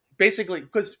 like, basically,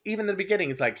 because even in the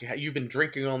beginning, it's like you've been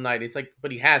drinking all night. It's like,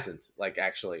 but he hasn't, like,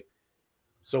 actually.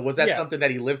 So was that Yeah. something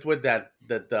that he lived with? That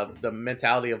the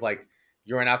mentality of like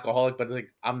you're an alcoholic, but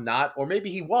like I'm not, or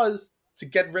maybe he was to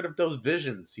get rid of those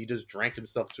visions. He just drank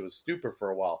himself to a stupor for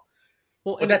a while,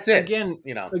 Well, but and that's it. again,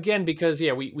 You know, because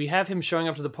yeah, we have him showing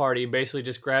up to the party and basically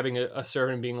just grabbing a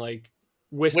servant and being like,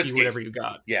 whiskey, whiskey. whatever you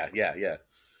got, Yeah, yeah, yeah.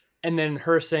 and then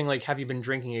her saying like, have you been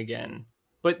drinking again?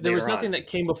 But there was Later on, nothing that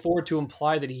came before to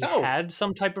imply that he no, had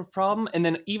some type of problem. And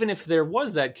then even if there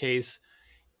was that case,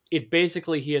 it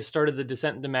basically he has started the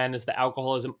descent into madness, the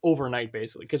alcoholism overnight,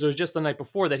 basically, because it was just the night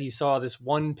before that he saw this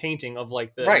one painting of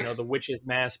like the Right. the witch's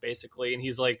mass, basically, and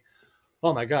he's like,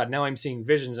 oh my god, now I'm seeing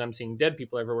visions, I'm seeing dead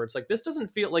people everywhere. It's like this doesn't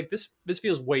feel like this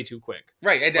feels way too quick.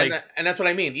 Right, Like, and that's what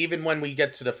I mean. Even when we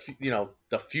get to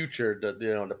the future,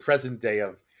 the present day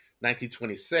of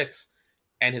 1926,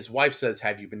 and his wife says,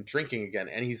 "Have you been drinking again?"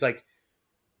 And he's like,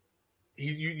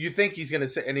 you think he's gonna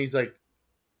say, and he's like,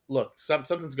 "Look,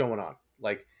 something's going on."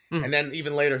 Like, and mm, then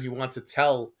even later, he wants to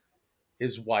tell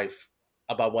his wife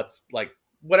about what's like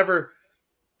whatever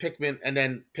Pickman, and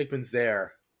then Pickman's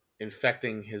there,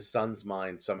 infecting his son's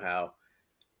mind somehow,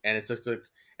 and it's just like,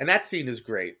 and that scene is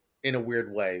great in a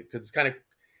weird way because it's kind of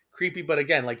creepy, but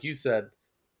again, like you said,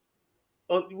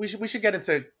 oh, we should get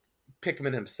into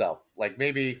Pickman himself, like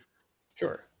maybe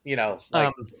sure.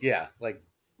 like yeah, like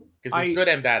because there's I good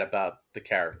and bad about the Yeah,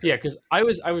 character. because I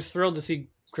was thrilled to see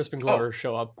Crispin Oh, Glover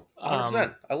show up.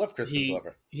 100%. I love Crispin He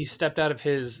Glover. he stepped out of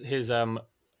his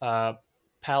uh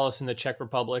palace in the Czech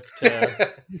Republic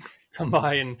to come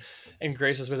by and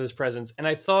grace us with his presence. And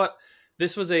I thought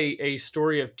this was a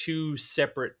story of two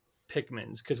separate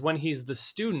Pickmans, because when he's the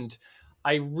student,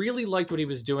 I really liked what he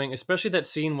was doing, especially that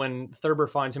scene when Thurber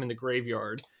finds him in the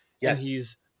graveyard and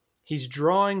Yes. he's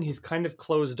drawing, he's kind of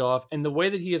closed off, and the way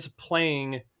that he's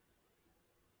playing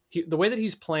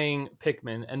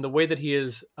Pickman and the way that he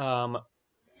is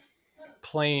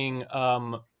playing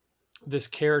this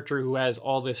character who has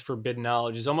all this forbidden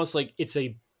knowledge is almost like it's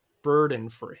a burden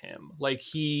for him. Like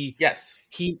Yes.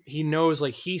 he knows,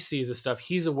 like he sees this stuff,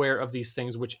 he's aware of these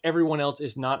things which everyone else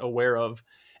is not aware of,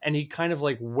 and he kind of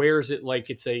like wears it like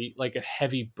it's a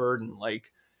heavy burden.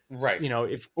 Like, Right.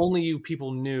 if only you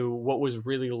people knew what was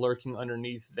really lurking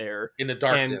underneath there. In the And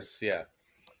darkness. Yeah.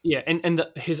 yeah,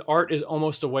 his art is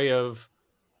almost a way of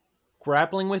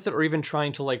grappling with it, or even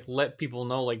trying to like let people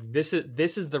know, like, this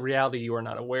is the reality you are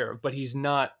not aware of. But he's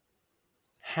not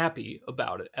happy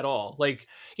about it at all. Like,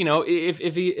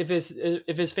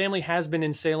 if his family has been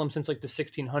in Salem since like the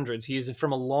 1600s, he's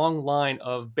from a long line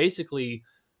of basically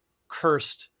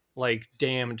cursed, like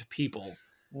damned people.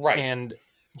 Right. And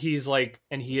he is a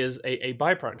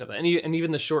byproduct of that. And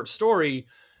even the short story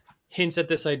hints at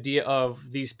this idea of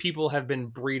these people have been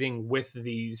breeding with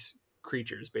these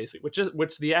creatures, basically,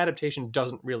 which the adaptation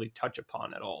doesn't really touch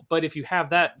upon at all. But if you have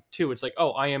that too, it's like,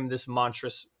 oh, I am this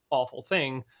monstrous awful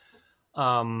thing,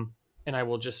 and I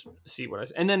will just see what I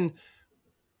say. And then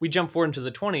we jump forward into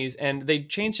the 20s, and they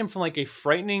changed him from like a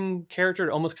frightening character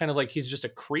to almost kind of like he's just a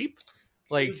creep.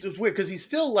 Like, It's weird because he's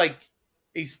still like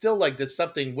there's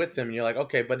something with him, and you're like,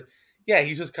 okay, but yeah,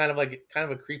 he's just kind of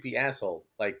a creepy asshole.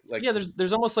 Like yeah,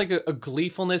 there's almost like a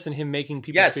gleefulness in him making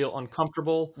people yes, feel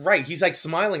uncomfortable. right. He's like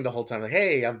smiling the whole time, like,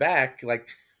 hey, I'm back. Like,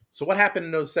 so what happened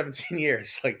in those 17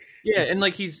 years? Like, Yeah, and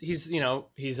like he's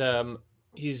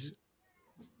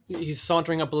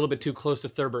sauntering up a little bit too close to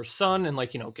Thurber's son, and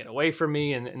like, get away from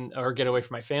me, and or get away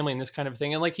from my family, and this kind of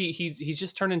thing. And like he's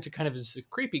just turned into kind of this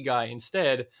creepy guy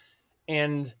instead.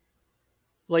 And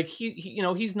like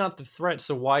he's not the threat,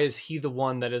 so why is he the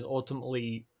one that is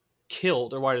ultimately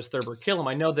killed, or why does Thurber kill him?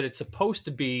 I know that it's supposed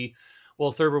to be,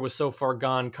 well, Thurber was so far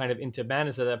gone kind of into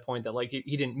madness at that point that like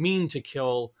he didn't mean to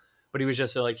kill, but he was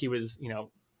just like, he was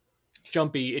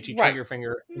jumpy, itchy right, trigger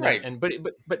finger. right.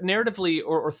 But narratively,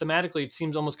 or thematically, it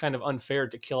seems almost kind of unfair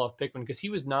to kill off Pickman, because he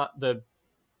was not the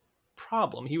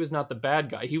problem, he was not the bad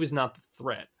guy, he was not the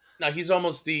threat. Now he's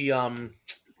almost the I'm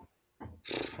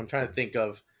trying to think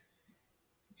of.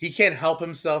 He can't help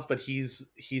himself, but he's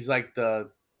like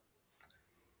the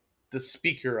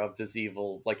speaker of this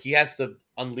evil. Like he has to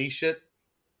unleash it,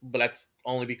 but that's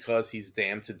only because he's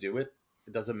damned to do it.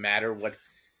 It doesn't matter what.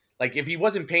 Like if he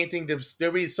wasn't painting,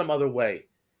 there'd be some other way.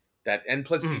 And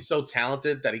plus Mm, he's so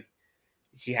talented that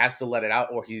he has to let it out,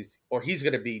 or he's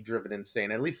gonna be driven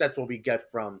insane. At least that's what we get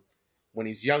from when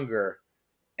he's younger,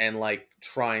 and like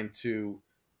trying to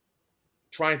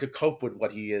cope with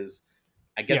what he is.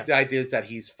 I guess yeah, the idea is that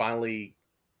he's finally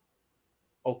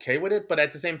okay with it, but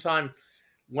at the same time,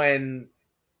 when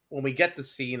when we get the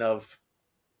scene of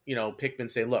Pickman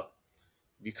saying, "Look,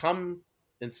 if you come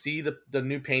and see the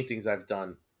new paintings I've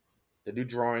done, the new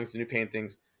drawings, the new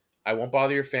paintings, I won't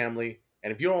bother your family,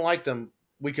 and if you don't like them,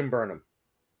 we can burn them."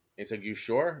 And it's like, "You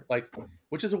sure?" Like,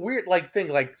 which is a weird like thing.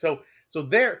 Like, so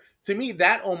there to me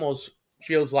that almost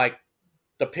feels like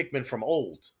the Pickman from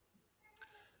old,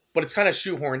 but it's kind of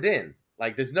shoehorned in.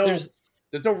 Like, there's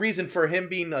there's no reason for him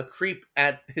being a creep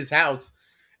at his house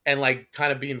and like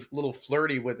kind of being a little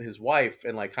flirty with his wife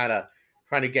and like kind of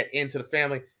trying to get into the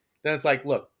family. Then it's like,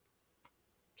 look,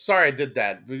 sorry I did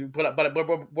that,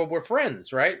 but we're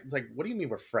friends, right? It's like, what do you mean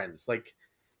we're friends? Like,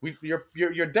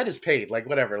 Your debt is paid. Like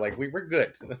whatever. Like we're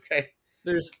good. Okay.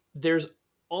 There's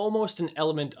almost an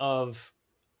element of,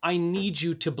 I need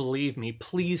you to believe me.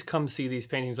 Please come see these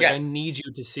paintings. Like I Yes. need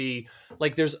you to see.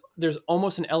 Like there's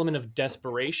almost an element of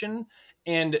desperation,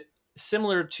 and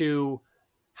similar to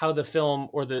how the film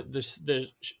or the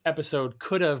episode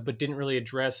could have but didn't really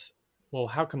address, well,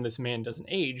 how come this man doesn't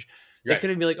age? They Right.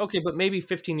 could have been like, okay, but maybe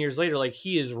 15 years later, like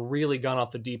he has really gone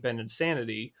off the deep end of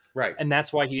insanity, Right. and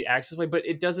that's why he acts this way. But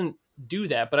it doesn't do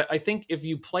that. But I think if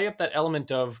you play up that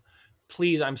element of,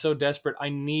 please, I'm so desperate, I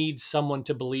need someone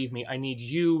to believe me, I need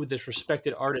you, this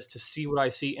respected artist, to see what I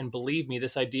see and believe me,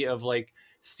 this idea of like,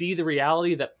 see the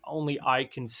reality that only I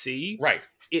can see, Right.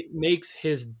 it makes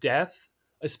his death,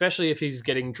 especially if he's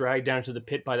getting dragged down to the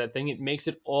pit by that thing, it makes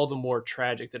it all the more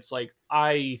tragic. That's like,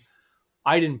 I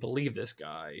didn't believe this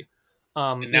guy.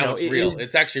 And now it's It real. is,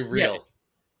 It's actually yeah. real.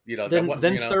 You know that Then what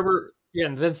then you know. Thurber, yeah,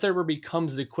 and then Thurber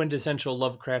becomes the quintessential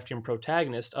Lovecraftian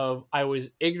protagonist of, I was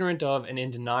ignorant of and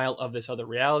in denial of this other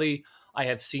reality. I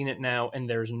have seen it now, and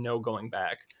there's no going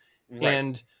back. Right.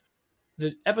 And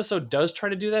the episode does try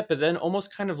to do that, but then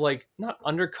almost kind of like not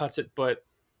undercuts it, but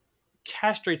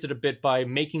castrates it a bit by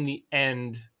making the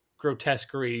end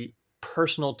grotesquerie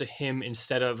personal to him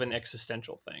instead of an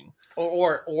existential thing.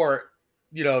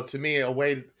 To me, a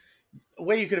way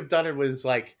you could have done it was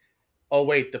like, oh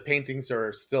wait, the paintings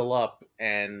are still up,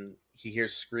 and he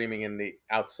hears screaming in the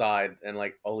outside, and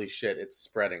like, holy shit, it's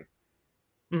spreading.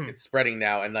 Mhm. It's spreading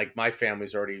now, and like my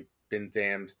family's already been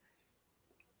damned.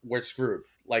 We're screwed,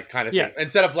 like kind of Yeah. thing.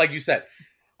 Instead of like you said,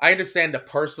 I understand the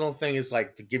personal thing is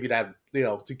like to give you that,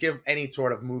 to give any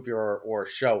sort of movie or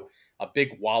show a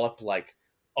big wallop, like,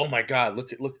 oh my god,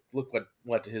 look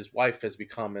what his wife has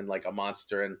become, and like a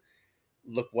monster, and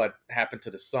look what happened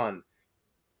to the son.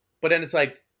 But then it's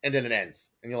like, and then it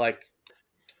ends, and you're like,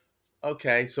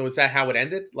 okay, so is that how it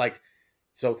ended? Like,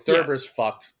 so Yeah. Thurber's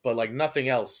fucked, but like nothing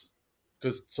else,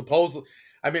 because supposedly,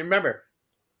 I mean, remember,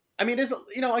 I mean,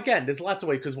 again, there's lots of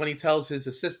ways, because when he tells his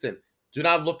assistant, do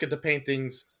not look at the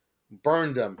paintings,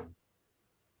 burn them.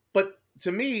 But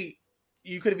to me,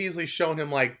 you could have easily shown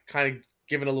him like kind of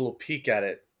giving a little peek at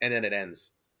it, and then it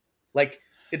ends. Like,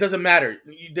 it doesn't matter.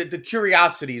 The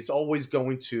curiosity is always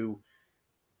going to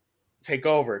take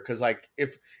over, because like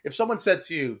if someone said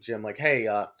to you, Jim, like, hey,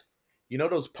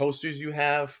 those posters you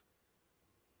have,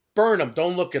 burn them,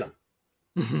 don't look at them.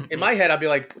 In Yeah. my head, I'd be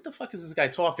like, what the fuck is this guy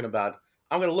talking about?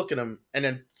 I'm going to look at him and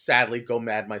then sadly go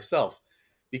mad myself,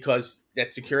 because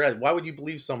that's security. Why would you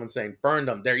believe someone saying, burn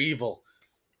them, they're evil?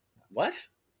 What?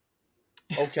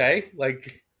 Okay.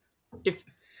 Like, if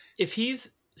if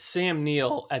he's Sam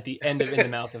Neill at the end of In the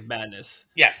Mouth of Madness,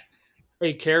 yes.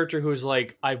 a character who's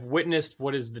like, I've witnessed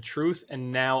what is the truth,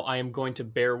 and now I am going to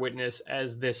bear witness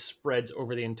as this spreads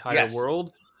over the entire Yes.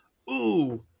 world.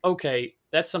 Ooh, okay,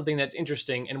 that's something that's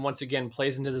interesting, and once again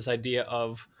plays into this idea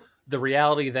of the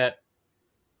reality that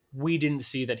we didn't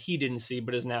see, that he didn't see,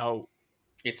 but is now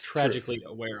It's truth. tragically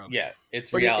aware of. Yeah.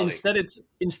 It's But reality.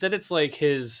 instead it's like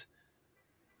his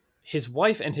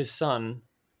wife and his son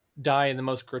die in the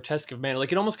most grotesque of manner.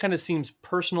 Like it almost kind of seems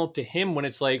personal to him when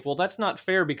it's like, well, that's not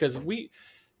fair because his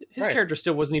Right. character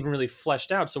still wasn't even really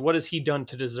fleshed out. So what has he done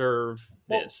to deserve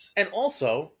Well, this? and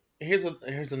also, here's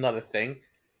another thing.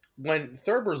 When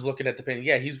Thurber's looking at the painting,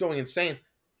 yeah, he's going insane,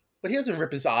 but he doesn't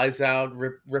rip his eyes out,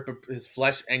 rip his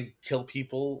flesh, and kill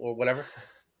people or whatever.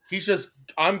 He's just,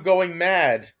 I'm going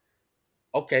mad.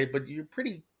 Okay, but you're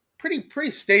pretty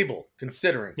stable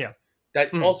considering Yeah.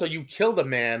 that. Mm. Also, you killed a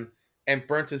man and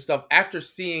burnt his stuff after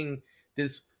seeing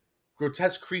this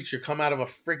grotesque creature come out of a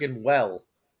friggin' well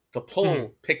to Mm. pull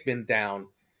Pickman down,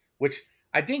 which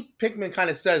I think Pickman kind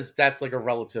of says that's like a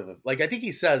relative of, like, I think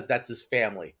he says that's his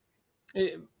family.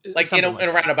 Like Something in like a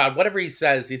that. roundabout, whatever he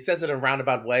says it in a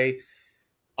roundabout way.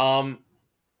 Um,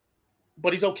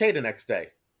 but he's okay the next day.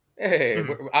 Hey, Mm.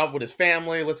 we're out with his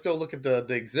family. Let's go look at the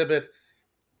exhibit.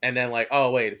 And then like,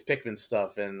 oh wait, it's Pickman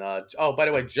stuff. And oh, by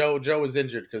the way, Joe is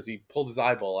injured because he pulled his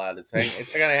eyeball out. It's kind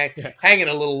of Yeah. hanging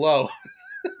a little low.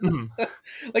 Mm.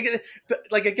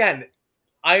 like again,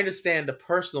 I understand the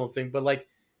personal thing, but like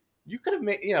you could have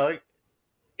made,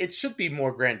 it should be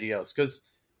more grandiose, because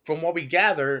from what we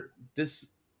gather, this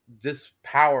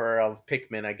power of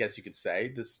Pickman, I guess you could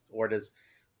say, this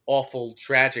awful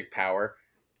tragic power,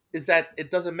 is that it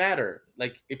doesn't matter.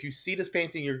 Like if you see this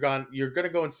painting, you're gonna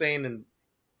go insane and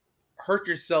hurt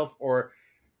yourself or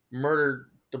murder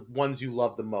the ones you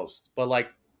love the most. But like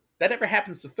that never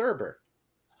happens to Thurber.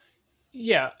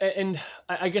 Yeah, and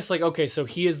I guess like, okay, so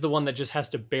he is the one that just has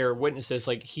to bear witnesses.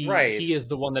 Like Right. he is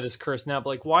the one that is cursed now. But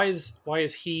like, why is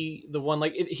he the one?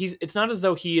 Like it's not as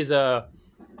though he is a,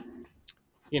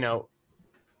 you know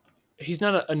he's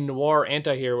not a noir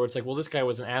anti-hero where it's like, well, this guy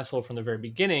was an asshole from the very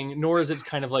beginning, nor is it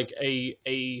kind of like a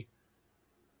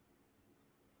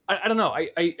I don't know.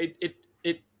 It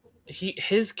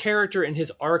his character and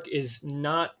his arc is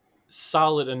not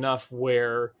solid enough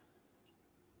where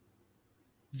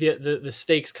the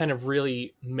stakes kind of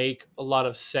really make a lot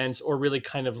of sense or really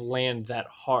kind of land that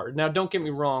hard. Now, don't get me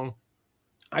wrong,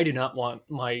 I do not want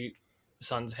my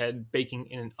son's head baking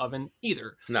in an oven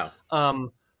either. No.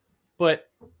 Um, but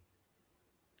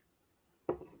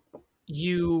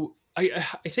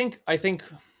I think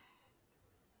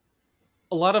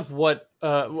a lot of what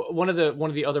one of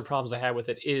the other problems I had with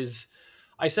it is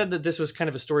I said that this was kind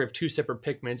of a story of two separate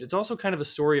Pickmans. It's also kind of a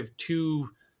story of two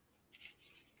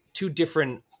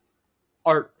different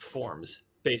art forms,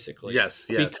 basically, Yes.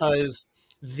 Yes. because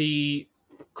the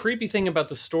creepy thing about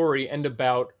the story and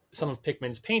about some of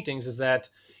Pickman's paintings is that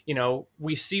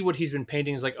we see what he's been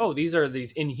painting is like, oh, these are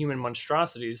these inhuman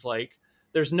monstrosities, like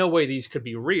there's no way these could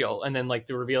be real, and then like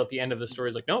the reveal at the end of the story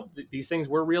is like, nope, these things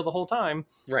were real the whole time.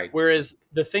 Right. Whereas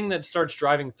the thing that starts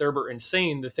driving Thurber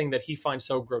insane, the thing that he finds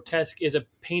so grotesque, is a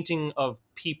painting of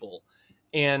people.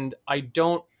 And I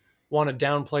don't want to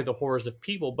downplay the horrors of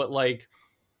people, but like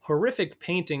horrific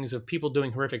paintings of people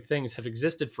doing horrific things have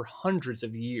existed for hundreds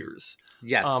of years.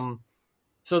 Yes.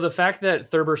 So the fact that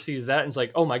Thurber sees that and is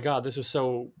like, oh my God, this is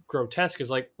so grotesque, is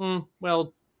like,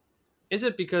 well, is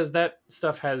it? Because that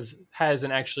stuff has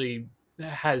and actually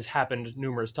has happened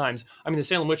numerous times. I mean, the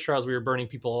Salem witch trials, we were burning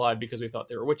people alive because we thought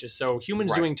they were witches. So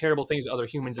humans Right. doing terrible things to other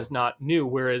humans is not new.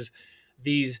 Whereas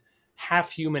these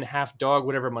half human, half dog,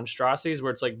 whatever monstrosities,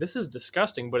 where it's like, this is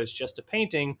disgusting, but it's just a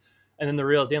painting. And then the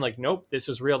real at the end, like, nope, this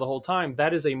was real the whole time.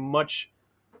 That is a much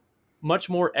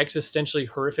more existentially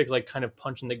horrific, like kind of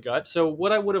punch in the gut. So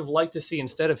what I would have liked to see,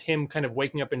 instead of him kind of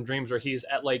waking up in dreams where he's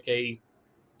at like a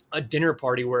dinner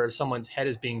party where someone's head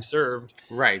is being served,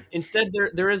 Right. instead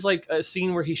there is like a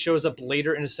scene where he shows up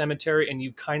later in a cemetery and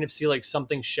you kind of see like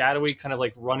something shadowy kind of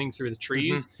like running through the Hmm.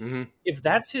 trees. Hmm. If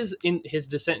that's his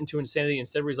descent into insanity,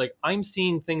 instead where he's like, I'm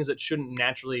seeing things that shouldn't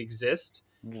naturally exist,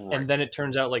 Right. and then it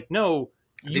turns out like, no,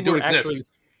 They you do were actually,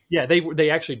 exist. yeah, they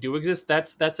actually do exist.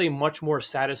 That's a much more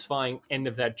satisfying end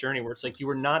of that journey, where it's like you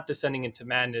were not descending into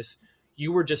madness,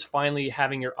 you were just finally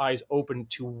having your eyes open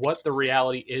to what the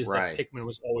reality is that Right. Pickman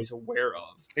was always aware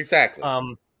of. Exactly.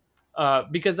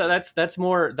 Because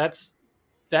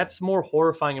that's more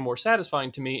horrifying and more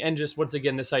satisfying to me. And just once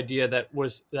again, this idea that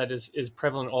is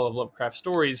prevalent in all of Lovecraft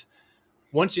stories.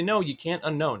 Once you know, you can't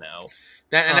unknow now.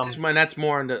 That's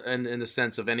more in the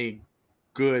sense of any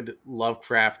good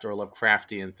Lovecraft or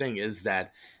Lovecraftian thing is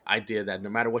that idea that no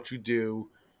matter what you do,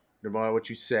 no matter what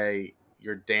you say,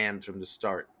 you're damned from the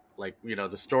start. Like,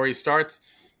 the story starts,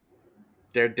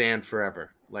 they're damned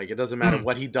forever. Like, it doesn't matter Mm,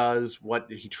 what he does,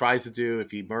 what he tries to do, if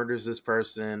he murders this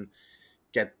person,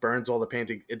 burns all the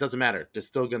paintings, it doesn't matter. They're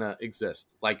still gonna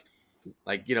exist. Like in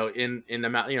the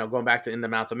mouth, going back to In the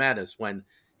Mouth of Madness, when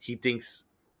he thinks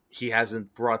he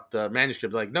hasn't brought the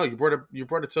manuscript, like, no, you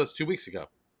brought it to us 2 weeks ago.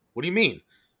 What do you mean?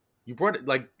 You brought it,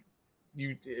 like,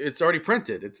 it's already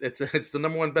printed. It's the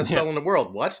number one yeah. bestseller in the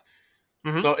world. What?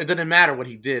 Hmm. So it didn't matter what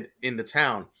he did in the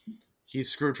town.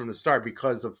 He's screwed from the start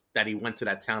because of that he went to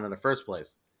that town in the first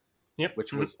place, Yep.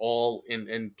 which Hmm. was all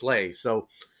in play. So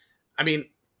I mean,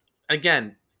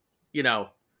 again, you know,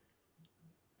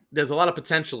 there's a lot of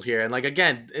potential here, and like,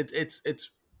 again, it's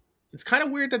kind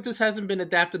of weird that this hasn't been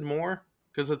adapted more,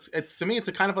 because it's to me, it's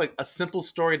a kind of like a simple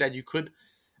story that you could,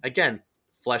 again,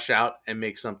 flesh out and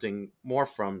make something more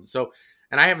from. So,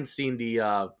 and I haven't seen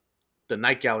the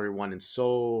Night Gallery one in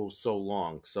so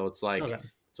long, so it's like, Okay.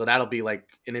 so that'll be like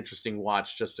an interesting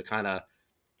watch just to kind of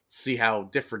see how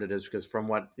different it is, because from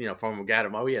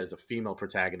Gadam, oh yeah, there's a female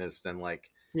protagonist and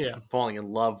like Yeah. falling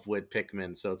in love with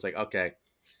Pickman, so it's like, okay,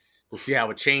 we'll see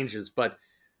how it changes, but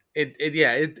it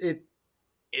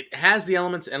has the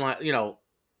elements, and like,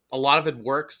 a lot of it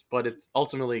works, but it's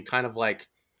ultimately kind of like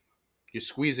you're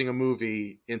squeezing a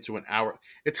movie into an hour.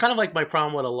 It's kind of like my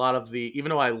problem with a lot of even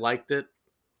though I liked it,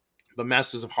 the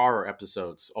Masters of Horror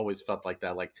episodes always felt like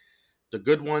that. Like, the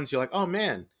good ones, you're like, oh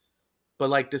man, but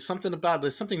like there's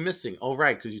something missing. Oh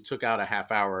right, because you took out a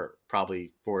half hour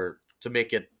probably to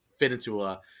make it fit into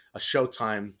a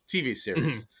Showtime TV Hmm.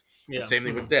 series. And Yeah. same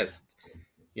thing Hmm. with this.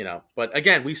 But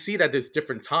again, we see that there's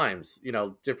different times,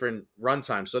 different run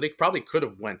times, so they probably could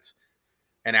have went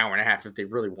an hour and a half if they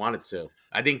really wanted to.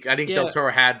 I think Del Yeah.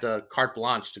 Toro had the carte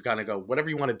blanche to kind of go whatever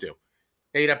you want to do.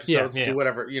 8 episodes, do Yeah.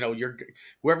 whatever. You're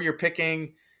whoever you're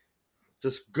picking,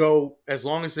 just go, as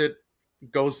long as it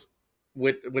goes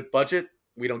with budget.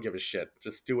 We don't give a shit.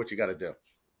 Just do what you got to do.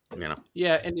 You know.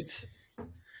 Yeah. And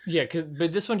Yeah,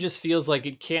 but this one just feels like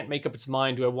it can't make up its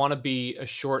mind. Do I want to be a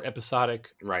short episodic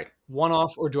Right.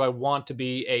 one-off, or do I want to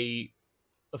be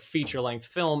a feature-length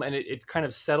film? And it kind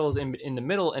of settles in the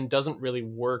middle and doesn't really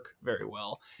work very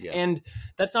well. Yeah. And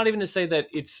that's not even to say that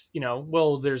it's,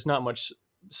 well, there's not much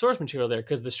source material there,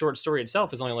 because the short story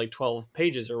itself is only like 12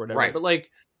 pages or whatever. Right. But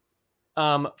like,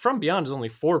 From Beyond is only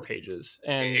 4 pages,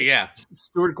 and Yeah.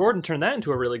 Stuart Gordon turned that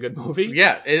into a really good movie.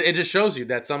 Yeah. It just shows you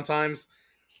that sometimes,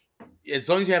 as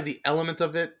long as you have the element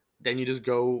of it, then you just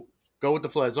go with the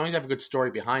flow. As long as you have a good story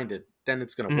behind it, then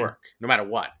it's gonna Mhm. work, no matter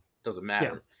what. Doesn't Yeah.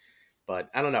 matter. But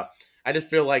I don't know. I just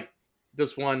feel like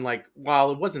this one, like,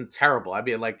 while it wasn't terrible, I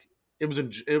mean, like, it was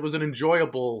an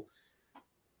enjoyable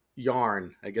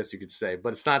yarn, I guess you could say.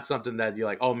 But it's not something that you're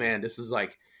like, oh man, this is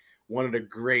like one of the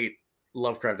great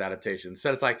Lovecraft adaptations.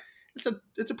 So it's like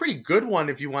it's a pretty good one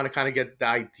if you want to kind of get the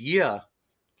idea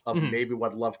of Mhm. maybe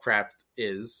what Lovecraft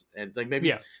is, and like maybe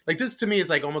Yeah. like this to me is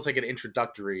like almost like an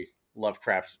introductory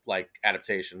Lovecraft like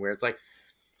adaptation where it's like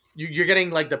you're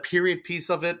getting like the period piece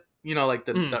of it, like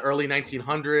Mhm. the early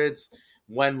 1900s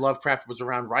when Lovecraft was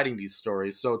around writing these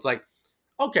stories. So it's like,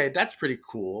 okay, that's pretty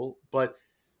cool, but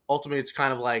ultimately it's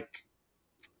kind of like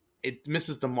it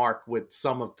misses the mark with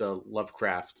some of the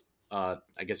Lovecraft, I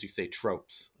guess you could say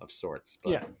tropes of sorts. But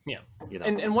Yeah, yeah. you know,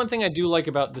 And one thing I do like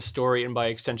about the story, and by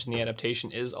extension the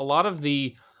adaptation, is a lot of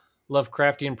the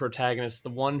Lovecraftian protagonists, the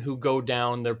one who go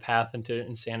down their path into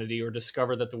insanity or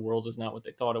discover that the world is not what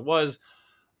they thought it was,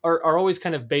 are always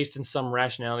kind of based in some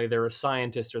rationality. They're a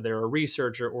scientist, or they're a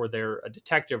researcher, or they're a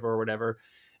detective, or whatever.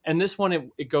 And this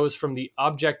one, it goes from the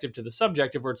objective to the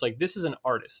subjective, where it's like, this is an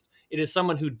artist. It is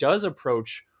someone who does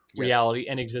approach yes, reality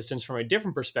and existence from a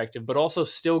different perspective, but also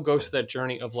still goes through that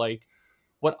journey of like,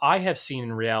 what I have seen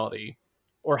in reality,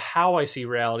 or how I see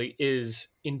reality, is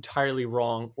entirely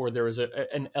wrong, or there is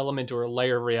an element or a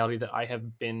layer of reality that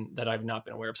I've not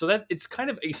been aware of. So that it's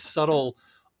kind of a subtle,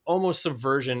 almost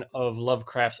subversion of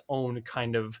Lovecraft's own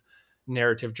kind of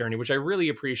narrative journey, which I really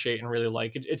appreciate and really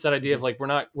like. It's that idea of mm-hmm.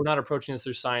 like, we're not approaching this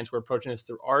through science, we're approaching this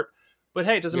through art. But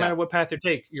hey, it doesn't Yeah, matter what path you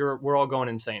take. We're all going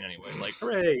insane anyway. Like,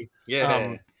 hooray! yeah,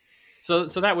 Um, so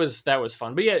that was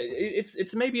fun. But yeah,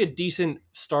 it's maybe a decent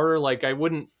starter. Like, I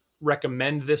wouldn't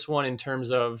recommend this one in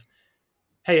terms of,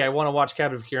 hey, I want to watch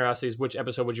Cabinet of Curiosities, which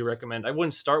episode would you recommend? I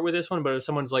wouldn't start with this one, but if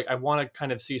someone's like, I want to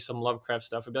kind of see some Lovecraft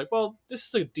stuff, I'd be like, well, this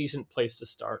is a decent place to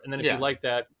start. And then if you yeah. like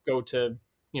that, go to,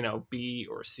 B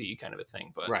or C kind of a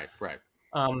thing. But Right, right.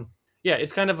 um yeah,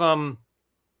 it's kind of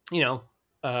you know,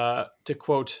 to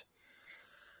quote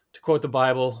the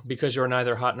Bible, because you are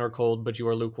neither hot nor cold, but you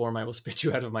are lukewarm, I will spit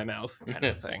you out of my mouth, kind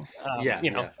of a thing. Yeah,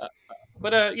 yeah,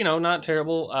 But not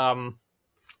terrible.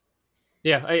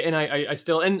 Yeah, I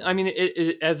still, and I mean,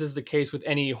 as is the case with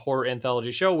any horror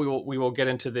anthology show, we will get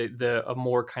into the a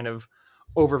more kind of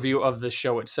overview of the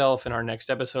show itself in our next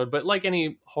episode. But like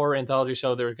any horror anthology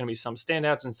show, there are going to be some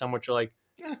standouts and some which are like,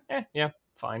 yeah, yeah,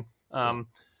 fine. yeah.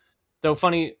 Though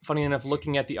funny enough,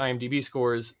 looking at the IMDb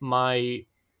scores, my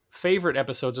favorite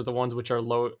episodes are the ones which are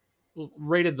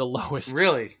rated the lowest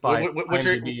Really? by What's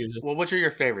your IMDb users. Which are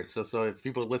your favorites? So if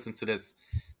people listen to this,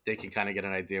 they can kind of get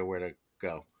an idea where to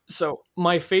go. So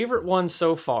my favorite one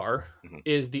so far Hmm.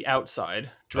 is The Outside,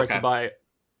 directed Okay.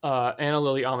 by Anna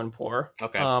Lily Amanpour.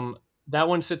 Okay. That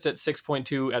one sits at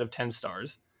 6.2 out of 10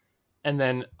 stars. And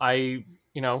then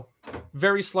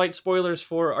very slight spoilers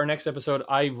for our next episode,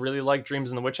 I really like Dreams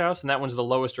in the Witch House, and that one's the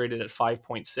lowest rated at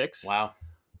 5.6. Wow.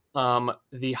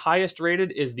 The highest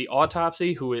rated is The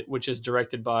Autopsy, which is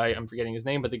directed by, I'm forgetting his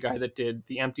name, but the guy that did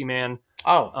The Empty Man.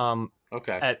 Oh.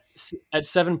 Okay. At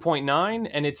 7.9,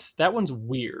 and that one's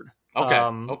weird. Okay.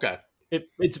 Okay.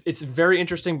 It's very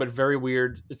interesting but very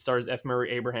weird. It stars F.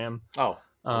 Murray Abraham. Oh,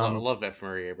 I love F.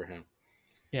 Murray Abraham.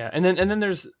 Yeah, and then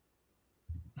there's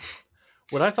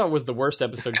what I thought was the worst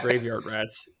episode, Graveyard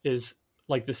Rats, is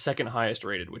like the second highest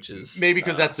rated, which is Maybe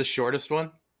because that's the shortest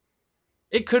one.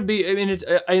 it could be. I mean, it's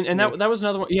and that was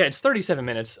another one. Yeah, it's 37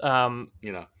 minutes.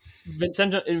 You know.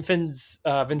 Vincenzo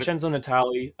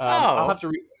Natali. I'll Oh. have to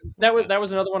read. That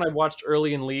was another one I watched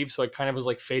early and leave, so I kind of was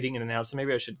like fading in and out. So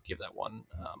maybe I should give that one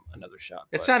another shot.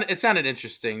 It sounded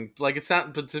interesting. Like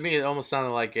but to me it almost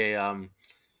sounded like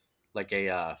like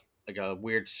a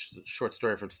weird short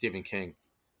story from Stephen King.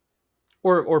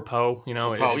 Or Poe,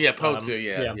 Poe, yeah, Poe too,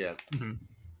 yeah. Mm-hmm.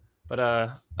 But I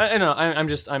don't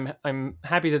know. I'm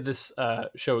happy that this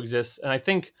show exists, and I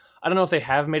don't know if they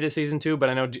have made a season 2, but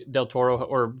I know Del Toro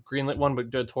or greenlit one, but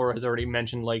Del Toro has already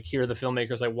mentioned like, here are the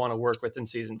filmmakers I want to work with in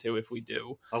season 2 if we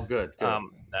do. Oh, good.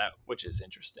 That, which is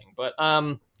interesting, but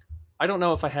I don't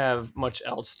know if I have much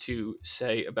else to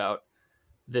say about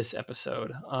this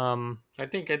episode. I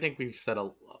think we've said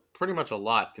pretty much a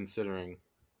lot considering.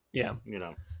 Yeah. You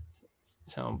know.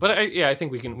 So, but I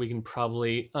think we can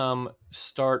probably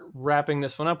start wrapping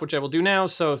this one up, which I will do now.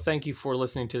 So thank you for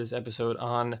listening to this episode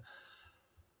on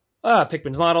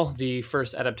Pickman's Model, the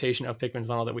first adaptation of Pickman's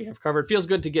Model that we have covered. Feels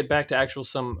good to get back to actual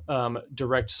some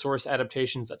direct source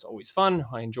adaptations. That's always fun.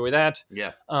 I enjoy that.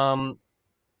 Yeah.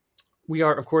 We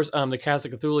are, of course, the Cast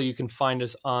of Cthulhu. You can find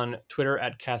us on Twitter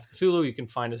at Cast Cthulhu. You can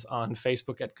find us on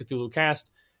Facebook at Cthulhu Cast.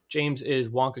 James is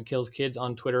Wonka Kills Kids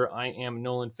on Twitter. I am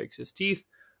Nolan Fixes Teeth.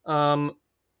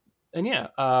 And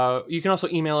yeah, you can also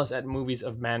email us at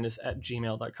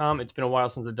moviesofmadness@gmail.com. It's been a while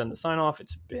since I've done the sign off.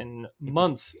 It's been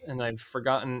months and I've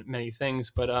forgotten many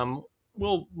things, but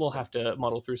we'll have to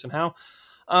muddle through somehow.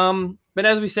 But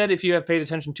as we said, if you have paid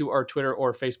attention to our Twitter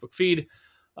or Facebook feed,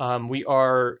 we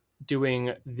are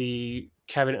doing the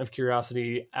Cabinet of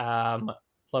Curiosity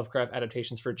Lovecraft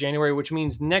adaptations for January, which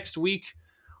means next week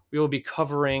we will be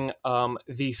covering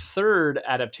the third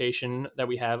adaptation that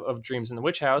we have of Dreams in the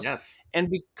Witch House. Yes. And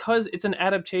because it's an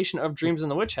adaptation of Dreams in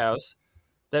the Witch House,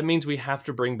 that means we have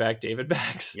to bring back David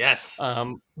Bax. Yes.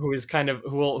 Who is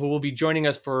who will be joining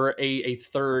us for a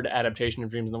third adaptation of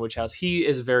Dreams in the Witch House. He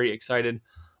is very excited.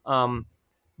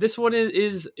 This one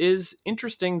is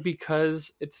interesting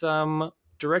because it's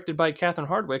directed by Catherine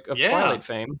Hardwicke of Twilight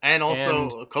fame. And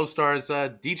also co-stars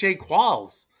DJ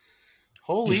Qualls.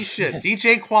 Holy shit,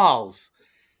 DJ Qualls.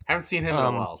 Haven't seen him in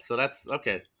a while, so that's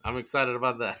okay. I'm excited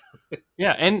about that.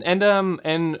 Yeah, and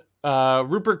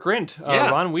Rupert Grint,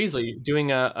 Ron Weasley,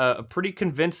 doing a pretty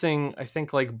convincing, I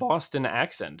think, like Boston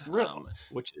accent,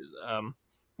 which is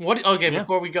what? Okay,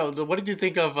 before we go, what did you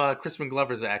think of Crispin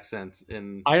Glover's accent?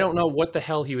 I don't know what the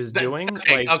hell he was doing.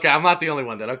 Okay, I'm not the only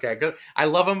one then. Okay, good. I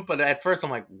love him, but at first I'm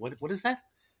like, what is that?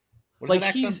 What is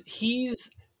that accent?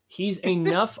 He's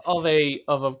enough of a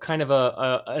kind of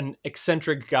an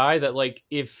eccentric guy that, like,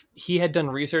 if he had done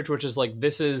research, which is like,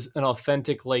 this is an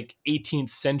authentic like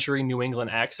 18th century New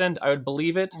England accent, I would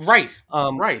believe it. Right.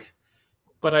 Right.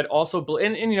 But I'd also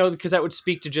and you know, because that would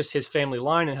speak to just his family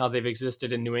line and how they've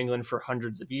existed in New England for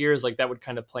hundreds of years. Like, that would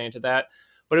kind of play into that.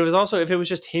 But it was also, if it was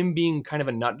just him being kind of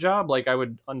a nut job, like, I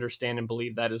would understand and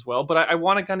believe that as well. But I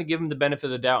want to kind of give him the benefit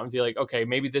of the doubt and be like, okay,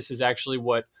 maybe this is actually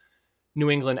what New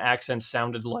England accents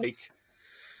sounded like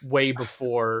way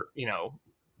before, you know,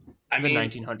 the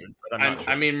 1900s. But I'm not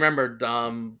sure. I mean, remember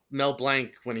Mel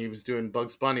Blanc, when he was doing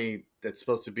Bugs Bunny, that's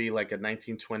supposed to be like a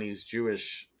 1920s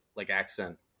Jewish like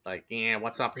accent, like, yeah,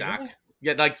 what's up, Doc?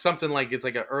 Yeah, like something like, it's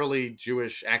like an early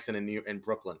Jewish accent in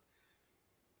Brooklyn.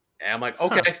 And I'm like,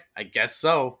 okay, I guess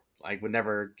so. I would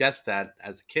never guess that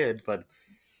as a kid, but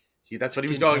that's what he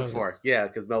was going for. Yeah,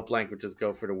 because Mel Blanc would just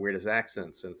go for the weirdest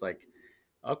accents, and it's like,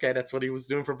 okay, that's what he was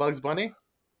doing for Bugs Bunny.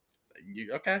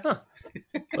 Okay. Huh.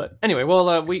 But anyway,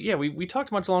 well, we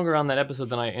talked much longer on that episode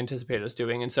than I anticipated us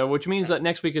doing, and so, which means that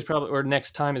next week is probably, or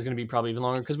next time is going to be probably even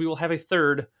longer, because we will have a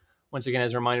third. Once again,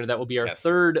 as a reminder, that will be our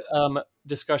third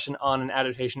discussion on an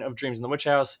adaptation of Dreams in the Witch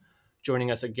House.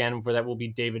 Joining us again for that will be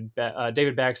David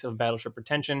Bax of Battleship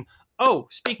Retention. Oh,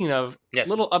 speaking of,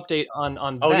 little update on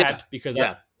that, because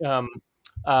because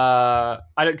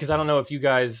I don't know if you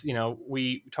guys, you know,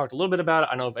 we talked a little bit about it.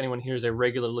 I don't know if anyone here is a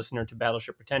regular listener to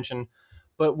Battleship Retention,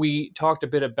 but we talked a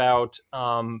bit about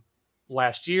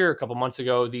last year, a couple months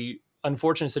ago, the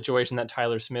unfortunate situation that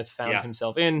Tyler Smith found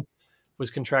himself in. Was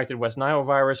contracted West Nile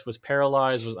virus, was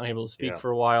paralyzed, was unable to speak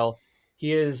for a while.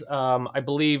 He is, I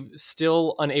believe,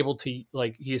 still unable to,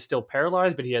 like, he is still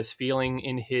paralyzed, but he has feeling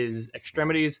in his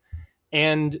extremities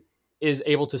and is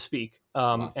able to speak.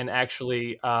 And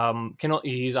actually,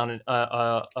 he's on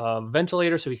a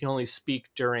ventilator, so he can only speak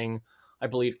during, I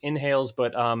believe, inhales.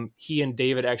 But he and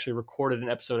David actually recorded an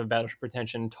episode of Battleship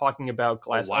Retention talking about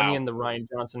Glass Onion, the Rian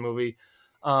Johnson movie.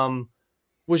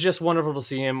 Was just wonderful to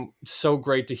see him. So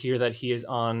great to hear that he is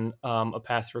on a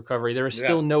path to recovery. There is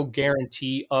still no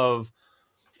guarantee of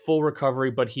full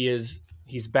recovery, but he's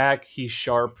back. He's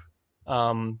sharp.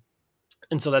 And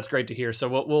so that's great to hear. So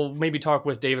we'll maybe talk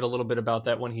with David a little bit about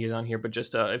that when he is on here. But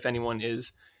just if anyone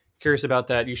is curious about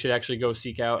that, you should actually go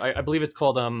seek out. I believe it's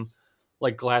called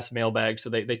like Glass Mailbag. So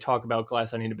they talk about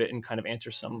Glass Onion a bit and kind of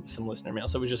answer some listener mail.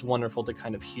 So it was just wonderful to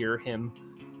kind of hear him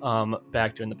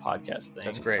back doing the podcast thing.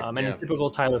 That's great. And in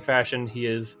typical Tyler fashion, he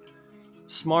is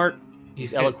smart,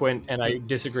 he's eloquent, and I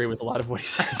disagree with a lot of what he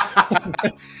says.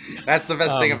 That's the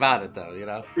best thing about it, though, you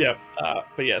know? Yeah.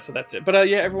 But yeah, so that's it. But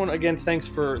yeah, everyone, again, thanks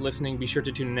for listening. Be sure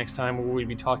to tune in next time where we'll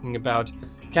be talking about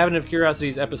Cabinet of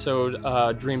Curiosities episode,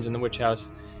 Dreams in the Witch House.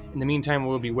 In the meantime,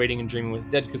 we'll be waiting and dreaming with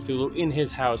dead Cthulhu in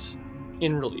his house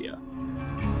in Relia.